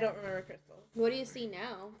 I don't remember crystals. What do you see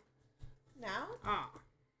now? Now? Ah.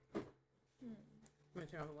 I'm gonna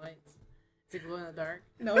turn off the lights. Is it glow in the dark?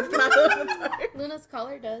 No, it's not. Luna's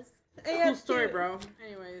collar does. Yeah, Cool it's story, cute. bro.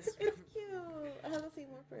 Anyways. It's cute. I haven't seen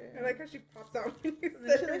one for her. I like how she pops out when you And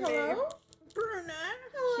then said she's her like, name. hello? Bruna.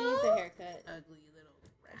 She needs a haircut. Ugly little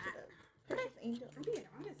I rat. should've. Precious angel. I'm being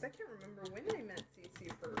honest, I can't remember when I met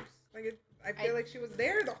Cece first. Like, I feel like she was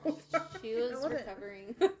there the whole time. She was wasn't.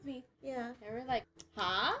 recovering with me. Yeah. And we're like,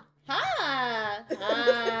 huh? Ha!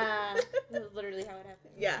 Ha! This is literally how it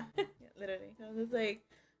happened. Yeah. Yeah, literally. I was just like,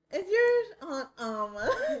 is yours on Oh,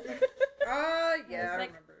 yeah, It's I like-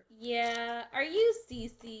 remember. Yeah. Are you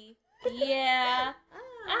Cece? Yeah.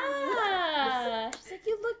 Ah. She's like,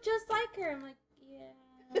 you look just like her. I'm like, yeah.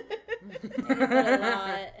 I remember a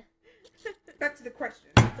lot. Back to the question.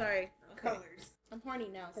 Sorry. Okay. Colors. I'm horny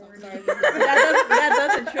now, so I'm Horny. sorry. that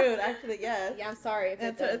does intrude, actually, yes. Yeah, I'm sorry if it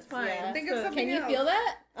It's does. fine. Yeah. Think of So- something Can you else. feel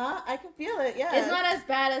that? I can feel it, yeah. It's not as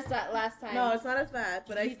bad as that last time. No, it's not as bad,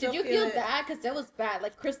 but I Did still you feel it. that? Because that was bad.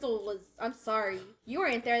 Like, Crystal was... I'm sorry. You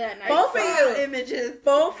weren't there that night. Both of Saw you. images.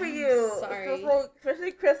 Both of you. Sorry.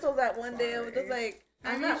 Especially Crystal that one day. I was just Sorry. like,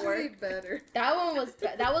 I'm at usually work. better. That one was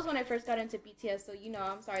that was when I first got into BTS. So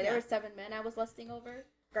I'm sorry. There Yeah. were 7 men I was lusting over.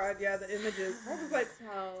 God, yeah, the images. I was like, So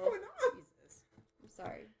what's going on? Jesus. I'm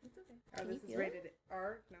sorry. It's okay. Oh, Can this you is feel rated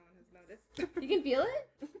R. No one has noticed. You can feel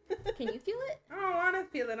it. Can you feel it? I don't want to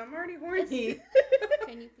feel it. I'm already horny.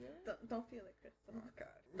 Can you feel it? Don't feel it, Crystal. Oh, God.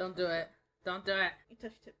 Don't do it. Don't do it. You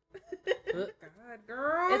touched it. God,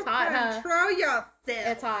 girl. It's hot, huh? Control yourself.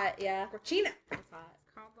 It's hot. Yeah, Cochina. it's hot.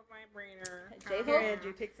 It's called the vibrator. J-Hope? Here,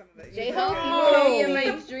 Andrew, take some of it. J-Hope, you No. will be in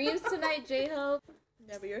my dreams tonight, J-Hope.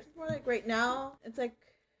 Yeah, but yours is more like right now. It's like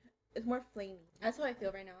it's more flamey. That's how I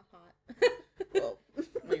feel right now. Hot. Whoa.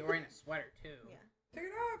 Well, you're wearing a sweater too. Yeah. Take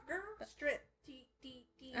it off, girl. Strip.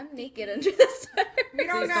 I'm naked under the sweater. We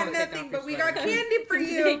don't Please got don't take nothing, off but your we got sweater. candy for I'm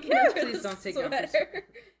you. naked under Please the don't take off your sweater. sweater.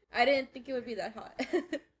 I didn't think it would be that hot.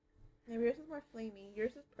 Yeah, but yours is more flamey.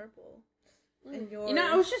 Yours is purple. And yours. You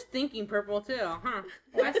know, I was just thinking purple too, huh?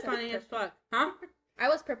 That's funny as fuck. Huh? I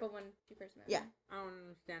was purple when you first met me. Yeah. I don't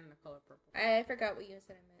understand the color purple. I forgot what you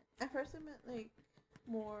said I meant. At first, I meant like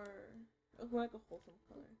more. It was more like a wholesome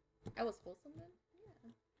color. I was wholesome then?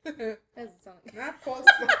 Not That doesn't sound like close.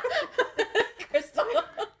 Crystal.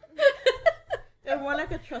 It was more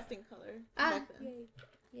like a trusting color. Ah, back then.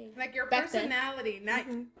 yay. Like your Back then. personality, not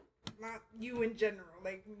Mhm. not you in general.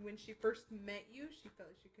 Like when she first met you, she felt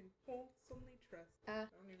she can wholesomely trust. Ah. I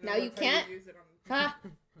don't even Now know you that's how can't? use it on- Ha!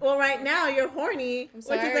 Well, right now you're horny, I'm which is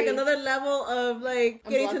like sorry. another level of like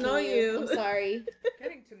I'm getting to blocking know you. I'm sorry.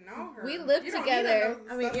 Getting to know her. We live You don't together. need to know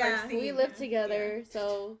the I mean, stuff yeah, I've seen. We live together,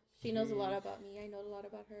 so she knows a lot Jeez. about me. I know a lot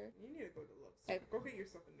about her. You need to go to Love's. I- Go get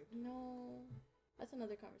yourself a new. No, that's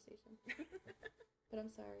another conversation. But I'm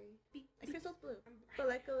sorry. I feel so blue, but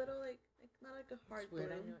like a little like not like a hard It's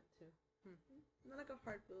weird, I blue, knew it too. not like a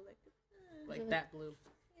hard blue, like Like that blue.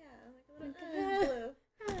 yeah, like a little blue.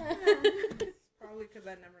 It's probably because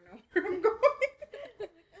I never know where I'm going.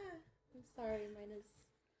 I'm sorry, mine is.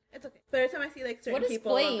 It's okay. But every time I see like certain What is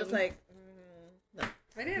people, I'm flame? just like, no.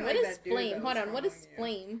 I didn't What like is that dude flame? that Hold was on. What is following you.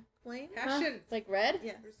 flame? Flame? Passion. It's like red.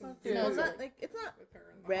 Yeah. There's some No, dude No, it's it's like- not like it's not. with her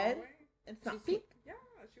in the red. hallway. It's not She's- pink. Yeah,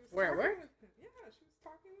 she was Where, talking where? with him. Yeah, she was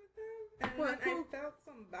talking with him. And What, then who? I felt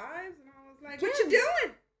some vibes and I was like, Jen. what you doing?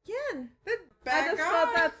 Ken. Then I back just off.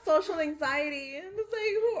 felt that social anxiety, and it's like,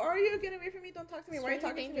 who are you? Get away from me! Don't talk to me. Why are you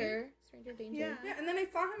Stranger talking to me? danger. Stranger danger. Yeah. Yeah, and then I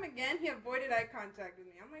saw him again. He avoided eye contact with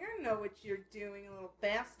me. I'm like, I know what you're doing, you little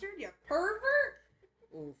bastard. You pervert.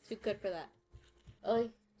 Oof. Too good for that. Oh,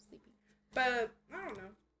 sleepy. But I don't know.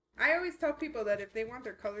 I always tell people that if they want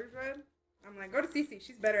their colors red, I'm like, go to Cece.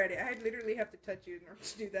 She's better at it. I literally have to touch you in order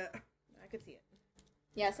to do that. I could see it.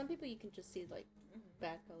 Yeah, some people you can just see like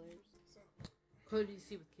bad colors. Who do you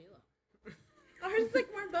see with Kayla? Oh, hers is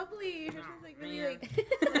like more bubbly. Hers is like really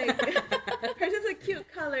man. like hers is a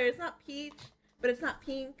cute color. It's not peach, but it's not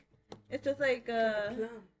pink. It's just like Plum.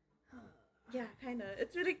 yeah, kind of.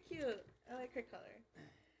 It's really cute. I like her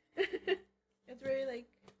color. It's very like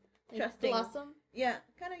Like trusting. blossom Yeah,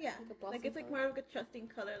 kind of yeah. Like a blossom Like it's like color? more of a trusting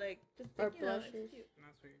color. Like just Or like, you know, it's blushes. cute.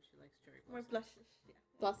 That's weird. She likes cherry More blossoms. blushes.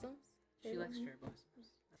 Yeah. blossoms. She likes cherry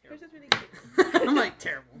blossoms. Hers Terrible. is really cute. I'm like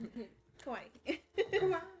terrible. Kawaii.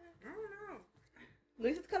 Come on. I don't know.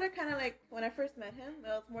 Luis's color kind of like when I first met him, it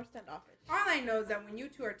was more standoffish. All I know is that when you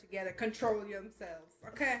two are together, control themselves.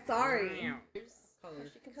 Okay. Sorry. Meow. She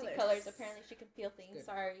can Colors. see colors. Apparently, she can feel things. Good.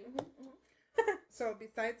 Sorry. So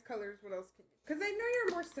besides colors, what else can you? Because I know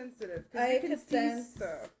you're more sensitive. 'cause I you can could see sense-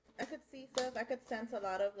 stuff. I could see stuff. I could sense a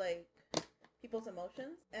lot of like people's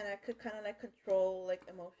emotions, and I could kind of like control like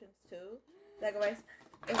emotions too. Like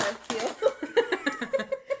if I feel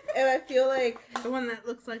if I feel like The one that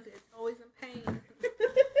looks like it's always in pain.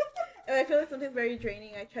 if I feel like something's very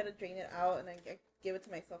draining, I try to drain it out and I give it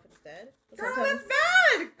to myself instead. But Girl, sometimes- that's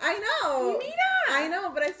bad. I know. You need that. I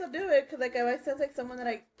know, but I still do it because like if I sense like someone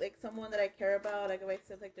that I care about, like if I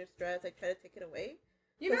sense like their stress, I try to take it away.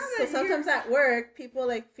 You know So that sometimes at work, people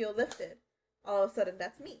like feel lifted. All of a sudden,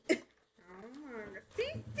 that's me. Oh my god,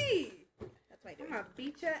 Cece. That's my I'm doing. gonna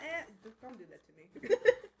beat your ass. Don't do that to me.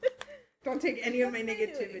 Don't take any of my That's my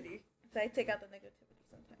negativity. So I take out the negativity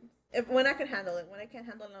sometimes. When I can handle it. When I can't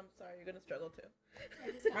handle it, I'm sorry. You're gonna struggle too.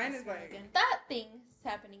 Mine is like- that thing is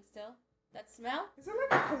happening still. That smell. Is it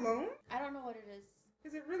like a cologne? I don't know what it is.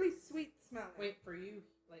 Is it really sweet smelling? Wait, for you,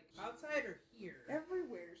 like outside or here?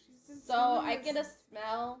 Everywhere. She's been So smelling I this get a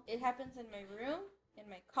smell. It happens in my room, in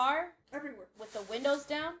my car, everywhere. with the windows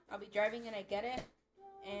down. I'll be driving and I get it,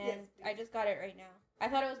 and Yes, I just got it right now. I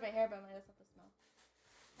thought it was my hair, but I'm like, that's not the smell.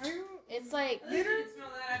 Are you? It's like I didn't smell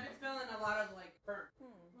that. I've been smelling a lot of like burnt.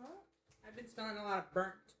 What? I've been smelling a lot of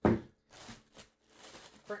burnt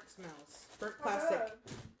smells. Burnt How plastic. bad?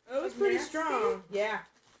 It was Like pretty nasty? strong. Yeah.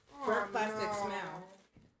 Oh, Burnt plastic no. smell.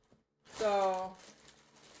 So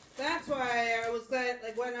that's why I was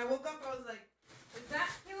like when I woke up, I was like, is that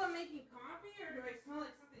Kayla making coffee or do I smell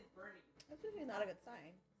like something's burning? That's usually not a good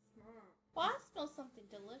sign. Well, I smell something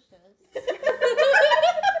delicious.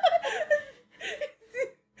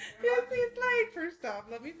 Yes, he's like, first off,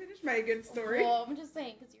 let me finish my good story. Well, I'm just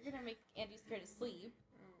saying, because you're going to make Andy scared to sleep.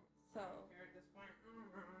 So,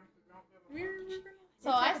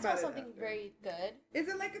 We'll I talk smell about it something after. very good. Is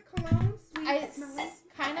it like a cologne? Sweet smelling?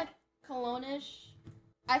 Kind of cologne-ish.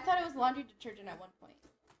 I thought it was laundry detergent at one point,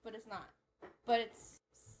 but it's not. But it's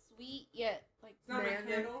sweet yet, like, It's not my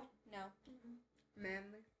Manly. candle. no.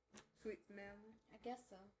 Manly. Sweet manly. I guess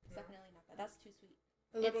so. It's definitely not that. That's too sweet.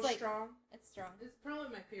 A little like- strong. It's strong. It's probably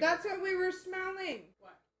my favorite. That's what we were smelling.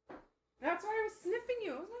 What? That's why I was sniffing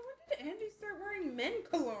you. I was like, when did Andy start wearing men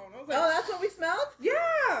cologne? I was like, Oh, that's what we smelled?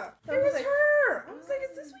 yeah. So It I was was like- her. I was like,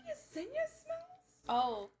 is this what Yesenia smells?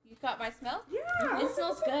 Oh, you got my smell? Yeah. It I was like,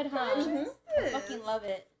 smells what the good, huh? fudge Mhm. is I this? fucking love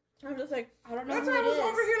it. I'm just like, I don't know That's who why I it was is.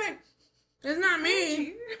 over here like, It's not me.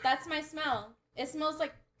 Angie. That's my smell. It smells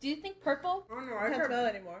like, do you think purple? Oh no, I I can't heard. smell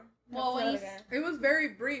it anymore. Well, when Can't you smell it again. It was very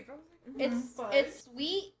brief. I was like, It's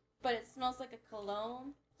sweet, but it smells like a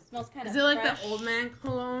cologne. It smells kind of Is it like fresh. the old man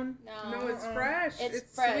cologne? No. no, it's Uh-uh. fresh.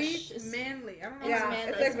 It's fresh. Sweet, It's- manly. I don't know. It's Yeah, what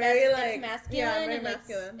manly. it's like very, like- it's masculine. yeah, very and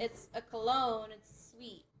masculine. It's a cologne. It's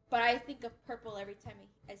sweet. But I think of purple every time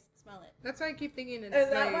I smell it. That's why I keep thinking it's Is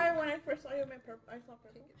that like. why when I first saw you, I saw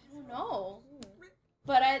purple? I don't know. Mm.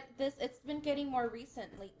 But it's been getting more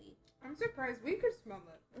recent lately. I'm surprised we could smell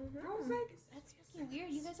it. Mhm. I was like, That's fucking weird.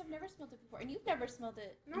 You guys have never smelled it before, and you've never smelled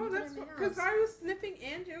it. and no, you've been that's in my because house. I was sniffing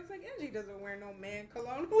Angie. I was like, Angie doesn't wear no man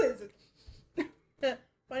cologne. Who is it?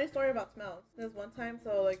 Funny story about smells. There's one time,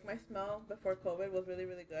 so like my smell before COVID was really,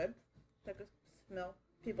 really good. I could smell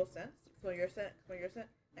people's scents. Smell your scent. Smell your scent.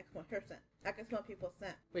 I can smell her scent. I can smell people's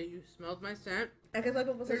scent. Wait, you smelled my scent? I can smell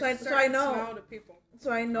people's scent. There's a So I certain know. smell to people.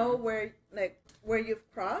 So I know where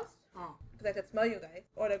you've crossed. Oh. Because I could smell you guys,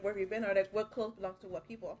 or like where you've been, or like what clothes belongs to what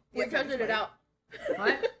people. We Yeah, I can tested it smell out.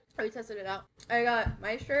 What? We tested it out. I got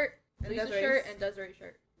my shirt, And Lisa's Desiree's. shirt, and Desiree's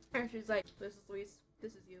shirt. And she's like, "This is Luis.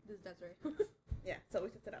 This is you. This is Desiree." Yeah, so we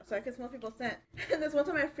tested it out. So I can smell people's scent. And this one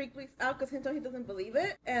time I freaked Luis out because he doesn't believe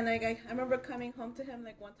it. And like I remember coming home to him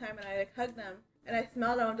like one time and I like hugged him and I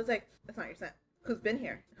smelled him. I'm just like, that's not your scent. Who's been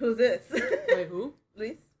here? Who's this? Wait, who?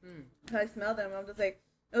 Luis. Hmm. And I smelled him. I'm just like,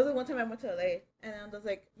 it was the one time I went to LA and I'm just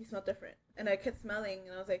like, you smell different. And I kept smelling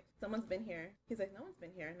and I was like, someone's been here. He's like, no one's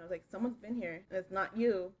been here. And I was like, someone's been here. And it's not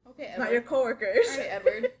you. Okay, It's not your coworkers. Okay,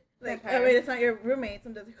 Edward. Like, Vampire. oh wait, it's not your roommates.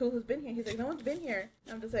 I'm just like, who's been here? He's like, no one's been here.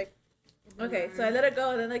 I'm just like, okay. So I let it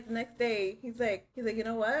go. And then like the next day, he's like, you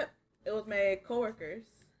know what? It was my coworkers.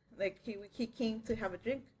 Like he came to have a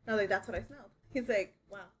drink. And I was like, that's what I smelled. He's like,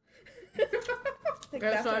 wow. Like, Okay,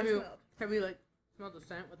 that's so what I have you smelled. like smelled the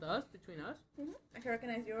scent with us between us? I can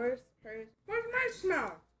recognize yours, hers. What's my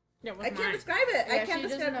smell? Yeah, I what's can't mine? describe it. Yeah, I can't she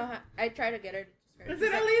doesn't describe know how. I try to get her to describe Is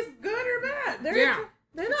it at least good or bad? They're, Yeah.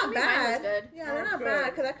 they're To not me, mine was bad. good. Yeah, they're Oh, not good. bad.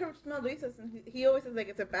 Because I could smell Lisa's and he always says like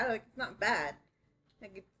it's a bad. Like it's not bad.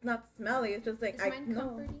 Like it's not smelly. It's just like Is I mine know.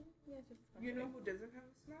 comforting? Yeah, it's just You know comforting. who doesn't have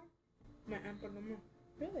a smell? My Aunt Paloma.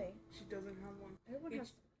 Really? She doesn't have one. Everyone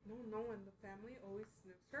has. No one in the family always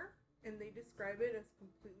sniffs her, and they describe it as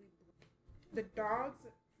completely blue. The dogs,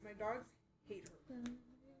 my dogs, hate her.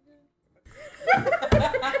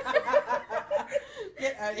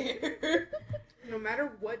 Get out of here. No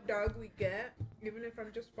matter what dog we get, even if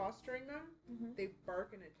I'm just fostering them, Mhm. they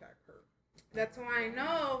bark and attack her. That's why I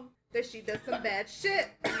know that she does some bad shit.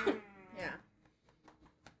 Yeah.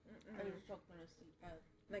 I just choked when I was asleep.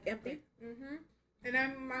 Like empty. And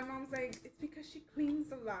then my mom's like, it's because she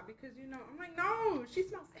cleans a lot. Because I'm like, no, she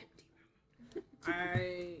smells empty.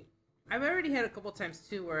 I've already had a couple times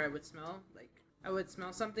too where I would smell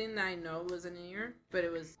something that I know was in here, but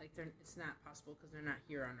it was like it's not possible because they're not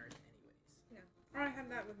here on Earth anyways. I had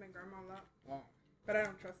that with my grandma a lot, Oh. but I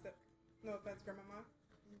don't trust it. No offense, grandma,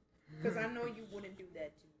 because I know you wouldn't do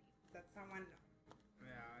that to me. That's how I know.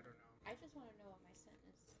 Yeah, I don't know. I just want to know what my scent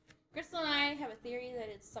is. Crystal and I have a theory that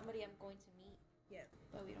it's somebody I'm going to meet. Yeah.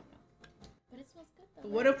 But we don't know. But it smells good though.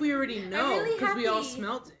 But what if we already know really because we all happy.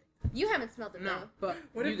 smelled it? You haven't smelled it No, though. but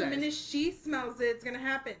What you if the guys. minute she smells it, it's gonna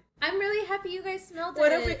happen? I'm really happy you guys smelled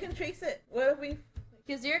What it. if we can trace it? What if we?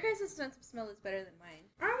 Because your guys' sense of smell is better than mine.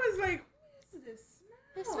 I was like, who is this smell?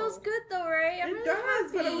 It smells good though, right? I'm It really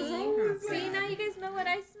does, happy. but I was always See, like, now you guys know what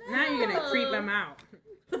I smell. Now you're gonna creep them out.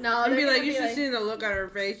 No, And they're be like, gonna you should like, see the look on her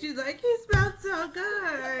face. She's like, he smells so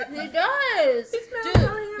good. It does. It smells Dude,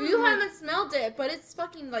 really you good. haven't smelled it, but it's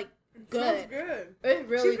fucking like It good. smells good. It's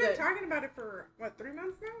really She's been good. talking about it for, 3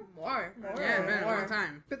 months now? More. Yeah, man, a long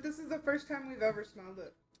time. But this is the first time we've ever smelled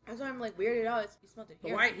it. That's why I'm like weirded out. You smelled it But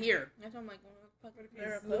here. why here? That's why I'm like, what the fuck? What if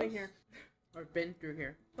They're he's living close? here? Or been through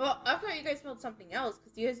here? Well, I thought you guys smelled something else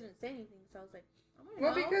because you guys didn't say anything. So I was like, I don't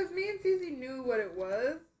Well, know. because me and Cece knew what it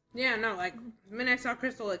was. Yeah, no, like, the minute I saw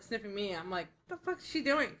Crystal, like, sniffing me, I'm like, what the fuck is she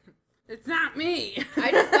doing? It's not me.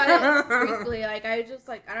 I just got it briefly. Like, I just,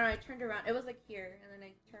 like, I don't know. I turned around. It was, like, here. And then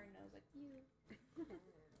I turned and I was like, ew.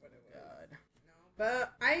 What it was. God. No,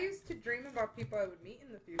 but I used to dream about people I would meet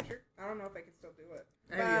in the future. I don't know if I can still do it.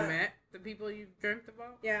 Have you met the people you dreamt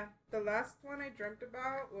about? Yeah, the last one I dreamt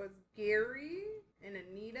about was Gary and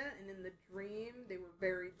Anita, and in the dream, they were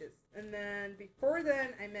very distant. And then before then,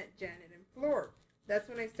 I met Janet and Floor. That's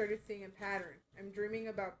when I started seeing a pattern. I'm dreaming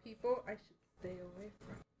about people I should stay away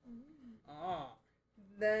from. Oh.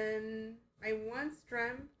 Then I once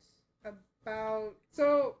dreamt about.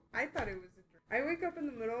 So I thought it was a dream. I wake up in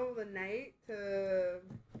the middle of the night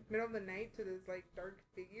to this like dark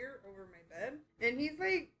figure over my bed, and he's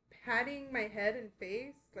like patting my head and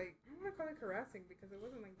face. Like, I don't want to call it harassing because it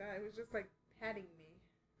wasn't like that. It was just like patting me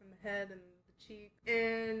on the head and the cheek,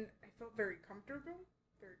 and I felt very comfortable,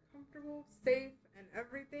 safe, and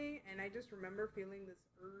everything. And I just remember feeling this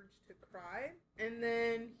urge to cry. And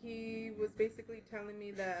then he was basically telling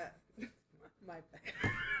me that My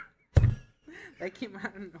bad. That came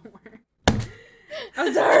out of nowhere.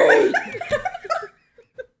 I'm sorry.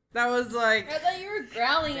 That was like. I thought you were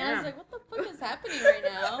growling. I was Damn. like, what the fuck is happening right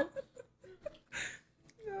now?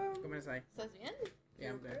 Come inside. ¿Estás bien? Yeah,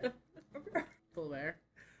 I'm good. Okay. Full of air.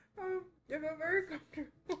 I felt very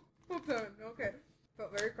comfortable. Hold on. Okay.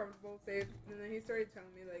 Felt very comfortable, safe. And then he started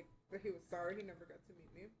telling me, like, that he was sorry he never got to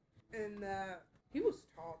meet me. And that he was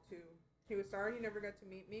tall, too. He was sorry he never got to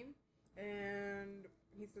meet me. And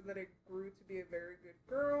he said that I grew to be a very good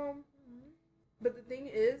girl. Mm-hmm. But the thing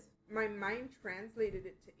is, my mind translated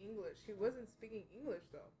it to English. He wasn't speaking English,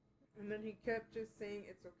 though. And then he kept just saying,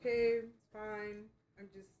 it's okay, it's fine. I'm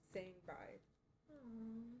just saying bye.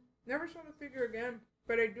 Never saw the figure again,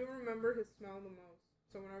 but I do remember his smell the most.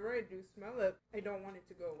 So whenever I do smell it, I don't want it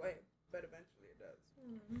to go away, but eventually it does.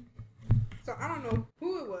 So I don't know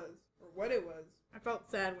who it was or what it was. I felt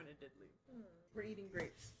sad when it did leave. We're eating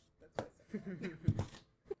grapes. That's what I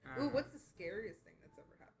said. Ooh, what's the scariest thing that's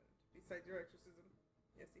ever happened besides your exorcism?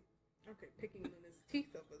 Yesy. Okay, picking Luna's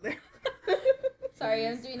teeth over there. Sorry,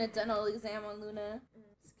 I'm doing a dental exam on Luna.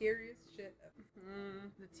 Scariest shit ever.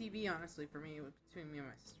 The TV, honestly, for me, was between me and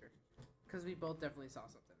my sister. Because we both definitely saw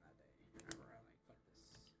something that day. Remember, I like, fuck this.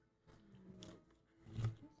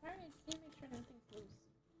 I'm sorry, I can't make sure nothing's loose.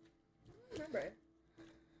 Remember it.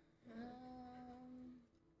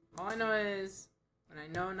 All I know is, when I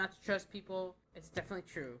know not to trust people, it's definitely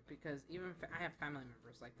true. Because even if I have family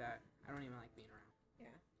members like that, I don't even like being around.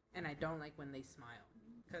 Yeah. And I don't like when they smile.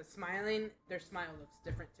 Because smiling, their smile looks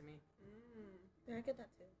different to me. Yeah, I get that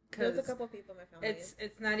too. There's a couple people in my family.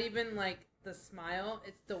 It's not even like the smile,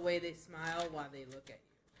 it's the way they smile while they look at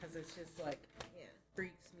you. Because it's just like,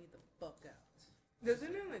 freaks me the fuck out. Doesn't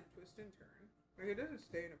it like twist and turn? Like it doesn't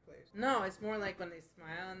stay in a place. No, it's more like when they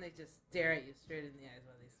smile and they just stare at you straight in the eyes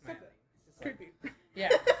while they smile. It's just like, Creepy. yeah.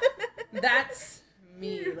 That's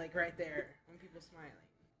me, like right there, when people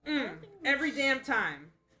smiling. Every damn time.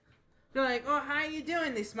 They're like, oh, how are you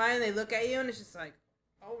doing? They smile and they look at you and it's just like,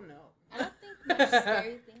 oh no. I don't think much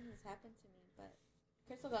scary thing has happened to me, but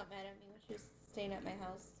Crystal got mad at me when she was staying at my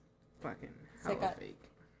house. Fucking So I hella got- fake.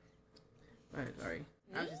 But sorry.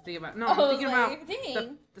 I'm Me? just thinking about, no, I I'm was thinking like, about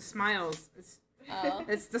dang. the smiles. Oh.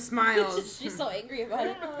 It's the smiles. She's so angry about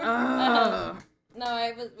it. Ugh. No,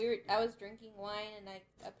 I was drinking wine, and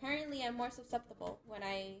apparently I'm more susceptible when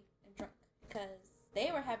I am drunk because they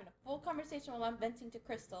were having a full conversation while I'm venting to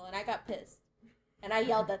Crystal, and I got pissed, and I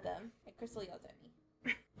yelled at them, and Crystal yelled at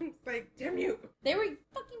me. It's like, damn you. They were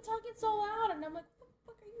fucking talking so loud, and I'm like, what the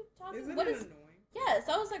fuck are you talking? Isn't What it is? annoying? Yes,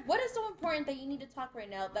 I was like, what is so important that you need to talk right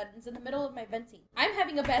now that is in the middle of my venting? I'm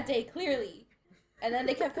having a bad day, clearly. And then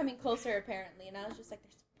they kept coming closer, apparently, and I was just like,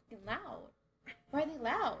 they're so fucking loud. Why are they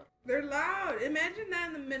loud? They're loud. Imagine that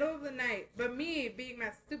in the middle of the night. But me, being my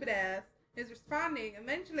stupid ass, is responding.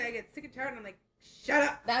 Eventually, I get sick and tired, and I'm like, shut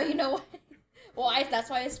up. Now you know why. Well, that's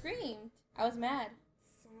why I screamed. I was mad.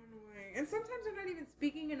 So annoying. And sometimes they're not even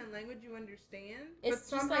speaking in a language you understand.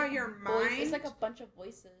 It's but somehow just like your voice, mind. it's like a bunch of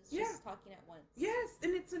voices Yeah. just talking at once. Yes,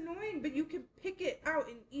 and it's annoying, but you can pick it out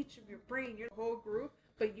in each of your brain, your whole group,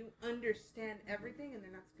 but you understand everything, and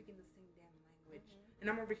they're not speaking the same damn language. And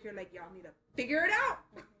I'm over here like, y'all need to figure it out,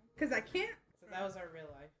 because I can't. So that was our real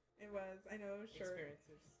life It was, I know, sure.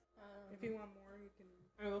 experiences. If you want more, you can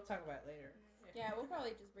I mean, we'll talk about it later. Yeah, we'll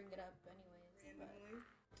probably just bring it up anyways. randomly.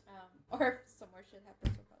 Or if some more shit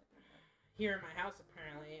happens, we'll probably bring it up. Here in my house,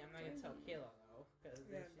 apparently. I'm not going to tell Kayla, though. Because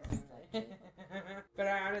Yeah, but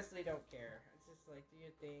I honestly don't care. It's just like, do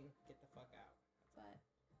your thing, get the fuck out. But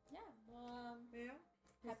yeah, well, Yeah.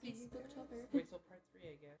 happy See you guys. Spooktober. Wait till part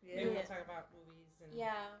 3 again. Yeah. Maybe we'll talk about movies and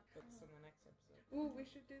Yeah. books on the next episode. Ooh, we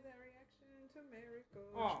should do that reaction to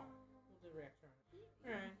Miracle. Oh. We'll do a reaction on it.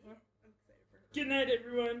 Alright, well, I'm excited for her. good night,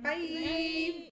 everyone. Bye.